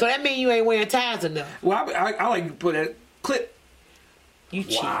that means you ain't wearing ties enough. Well, I like to put that clip. You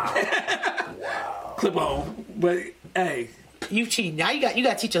cheat. Wow. Clip on. But, hey. You cheat. Now you got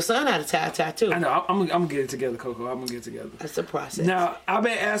to teach your son how to tie a tie, too. I know. I'm going to get it together, CoCo. I'm going to get it together. That's the process. Now, I've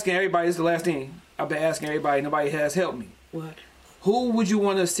been asking everybody. This is the last thing. I've been asking everybody. Nobody has helped me. What? Who would you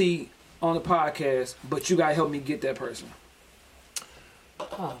want to see on the podcast, but you gotta help me get that person?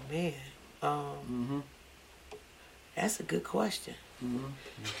 Oh man, that's a good question.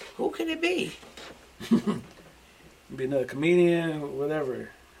 Who can it be? Be another comedian, whatever.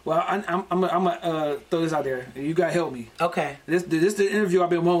 Well, I'm gonna throw this out there. You gotta help me. Okay. This is the interview I've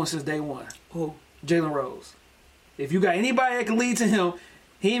been wanting since day one. Who? Jalen Rose. If you got anybody that can lead to him,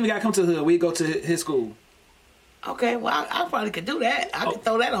 he ain't even got to come to the hood. We go to his school. Okay, well, I probably could do that. I could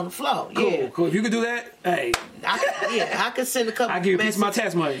throw that on the floor. Cool, cool. If you could do that, hey. I could send a couple. I give you a piece of my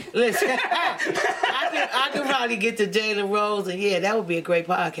tax money. Listen, I could probably get to Jalen Rose, and that would be a great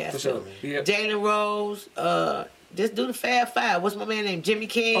podcast. For sure. Yep. Jalen Rose, just do the Fab Five. What's my man name? Jimmy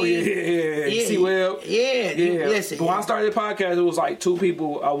King. Oh yeah. C-Web. Yeah. Listen. When I started the podcast, it was like 2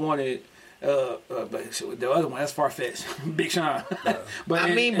 people I wanted. But the other one, that's far-fetched. Big Sean.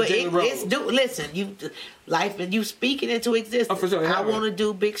 But listen, you life and you speaking into existence. Oh, for sure. I want to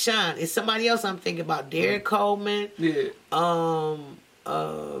do Big Sean. It's somebody else I'm thinking about. Derek Coleman. Yeah.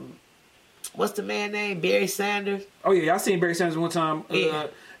 What's the man name? Barry Sanders. Oh yeah, I seen Barry Sanders one time. Yeah,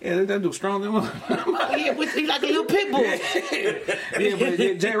 that dude strong than one. He's like a little pit bull. But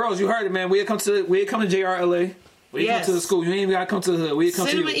Jay Rose, you heard it, man. We'll come to JRLA. We come to the school. You ain't even got to come to the hood. We come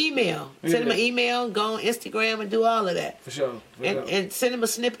send to him an email. Yeah. Send him an email. Go on Instagram and do all of that. For sure. And send him a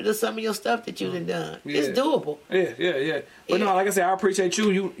snippet of some of your stuff that you've done. Yeah. It's doable. Yeah. But no, like I said, I appreciate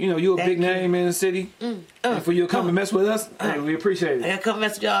you. You know, you a big name in the city. And for you to come and mess with us, hey, we appreciate it. I come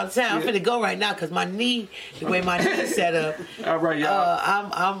mess with you all the time. I'm finna go right now because my knee, the way my knee's set up. All right, y'all.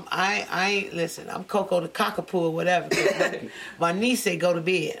 I ain't listen. I'm CoCo the cockapoo or whatever. My knee say go to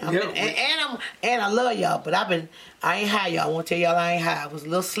bed. And I love y'all, but I ain't high, y'all. I won't tell y'all I ain't high. I was a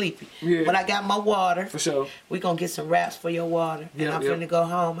little sleepy. Yeah. But I got my water. For sure. We gonna get some wraps for your water. And I'm finna go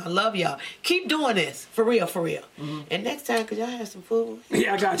home. I love y'all. Keep doing this. For real. Mm-hmm. And next time, could y'all have some food?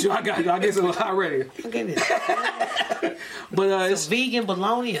 Yeah, I got you. I'll get some hot ready. Okay, this. But some vegan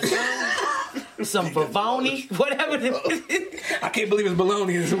bologna or something. Some bologna, whatever it is. I can't believe it's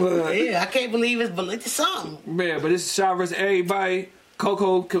bologna. I can't believe it's bologna. It's something. Man, but this is Shot vs. Everybody.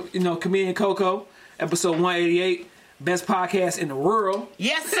 CoCo, comedian CoCo, episode 188. Best podcast in the world.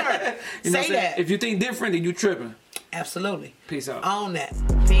 Yes, sir. Say that. If you think different, then you tripping. Absolutely. Peace out. Own that.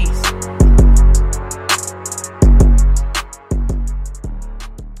 Peace.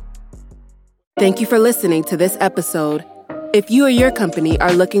 Thank you for listening to this episode. If you or your company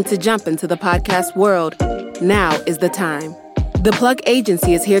are looking to jump into the podcast world, now is the time. The Plug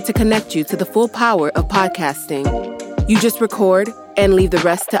Agency is here to connect you to the full power of podcasting. You just record and leave the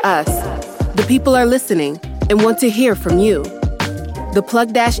rest to us. The people are listening and want to hear from you.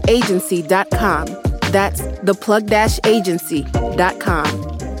 Theplug-agency.com. That's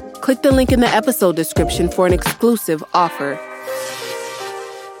theplug-agency.com. Click the link in the episode description for an exclusive offer.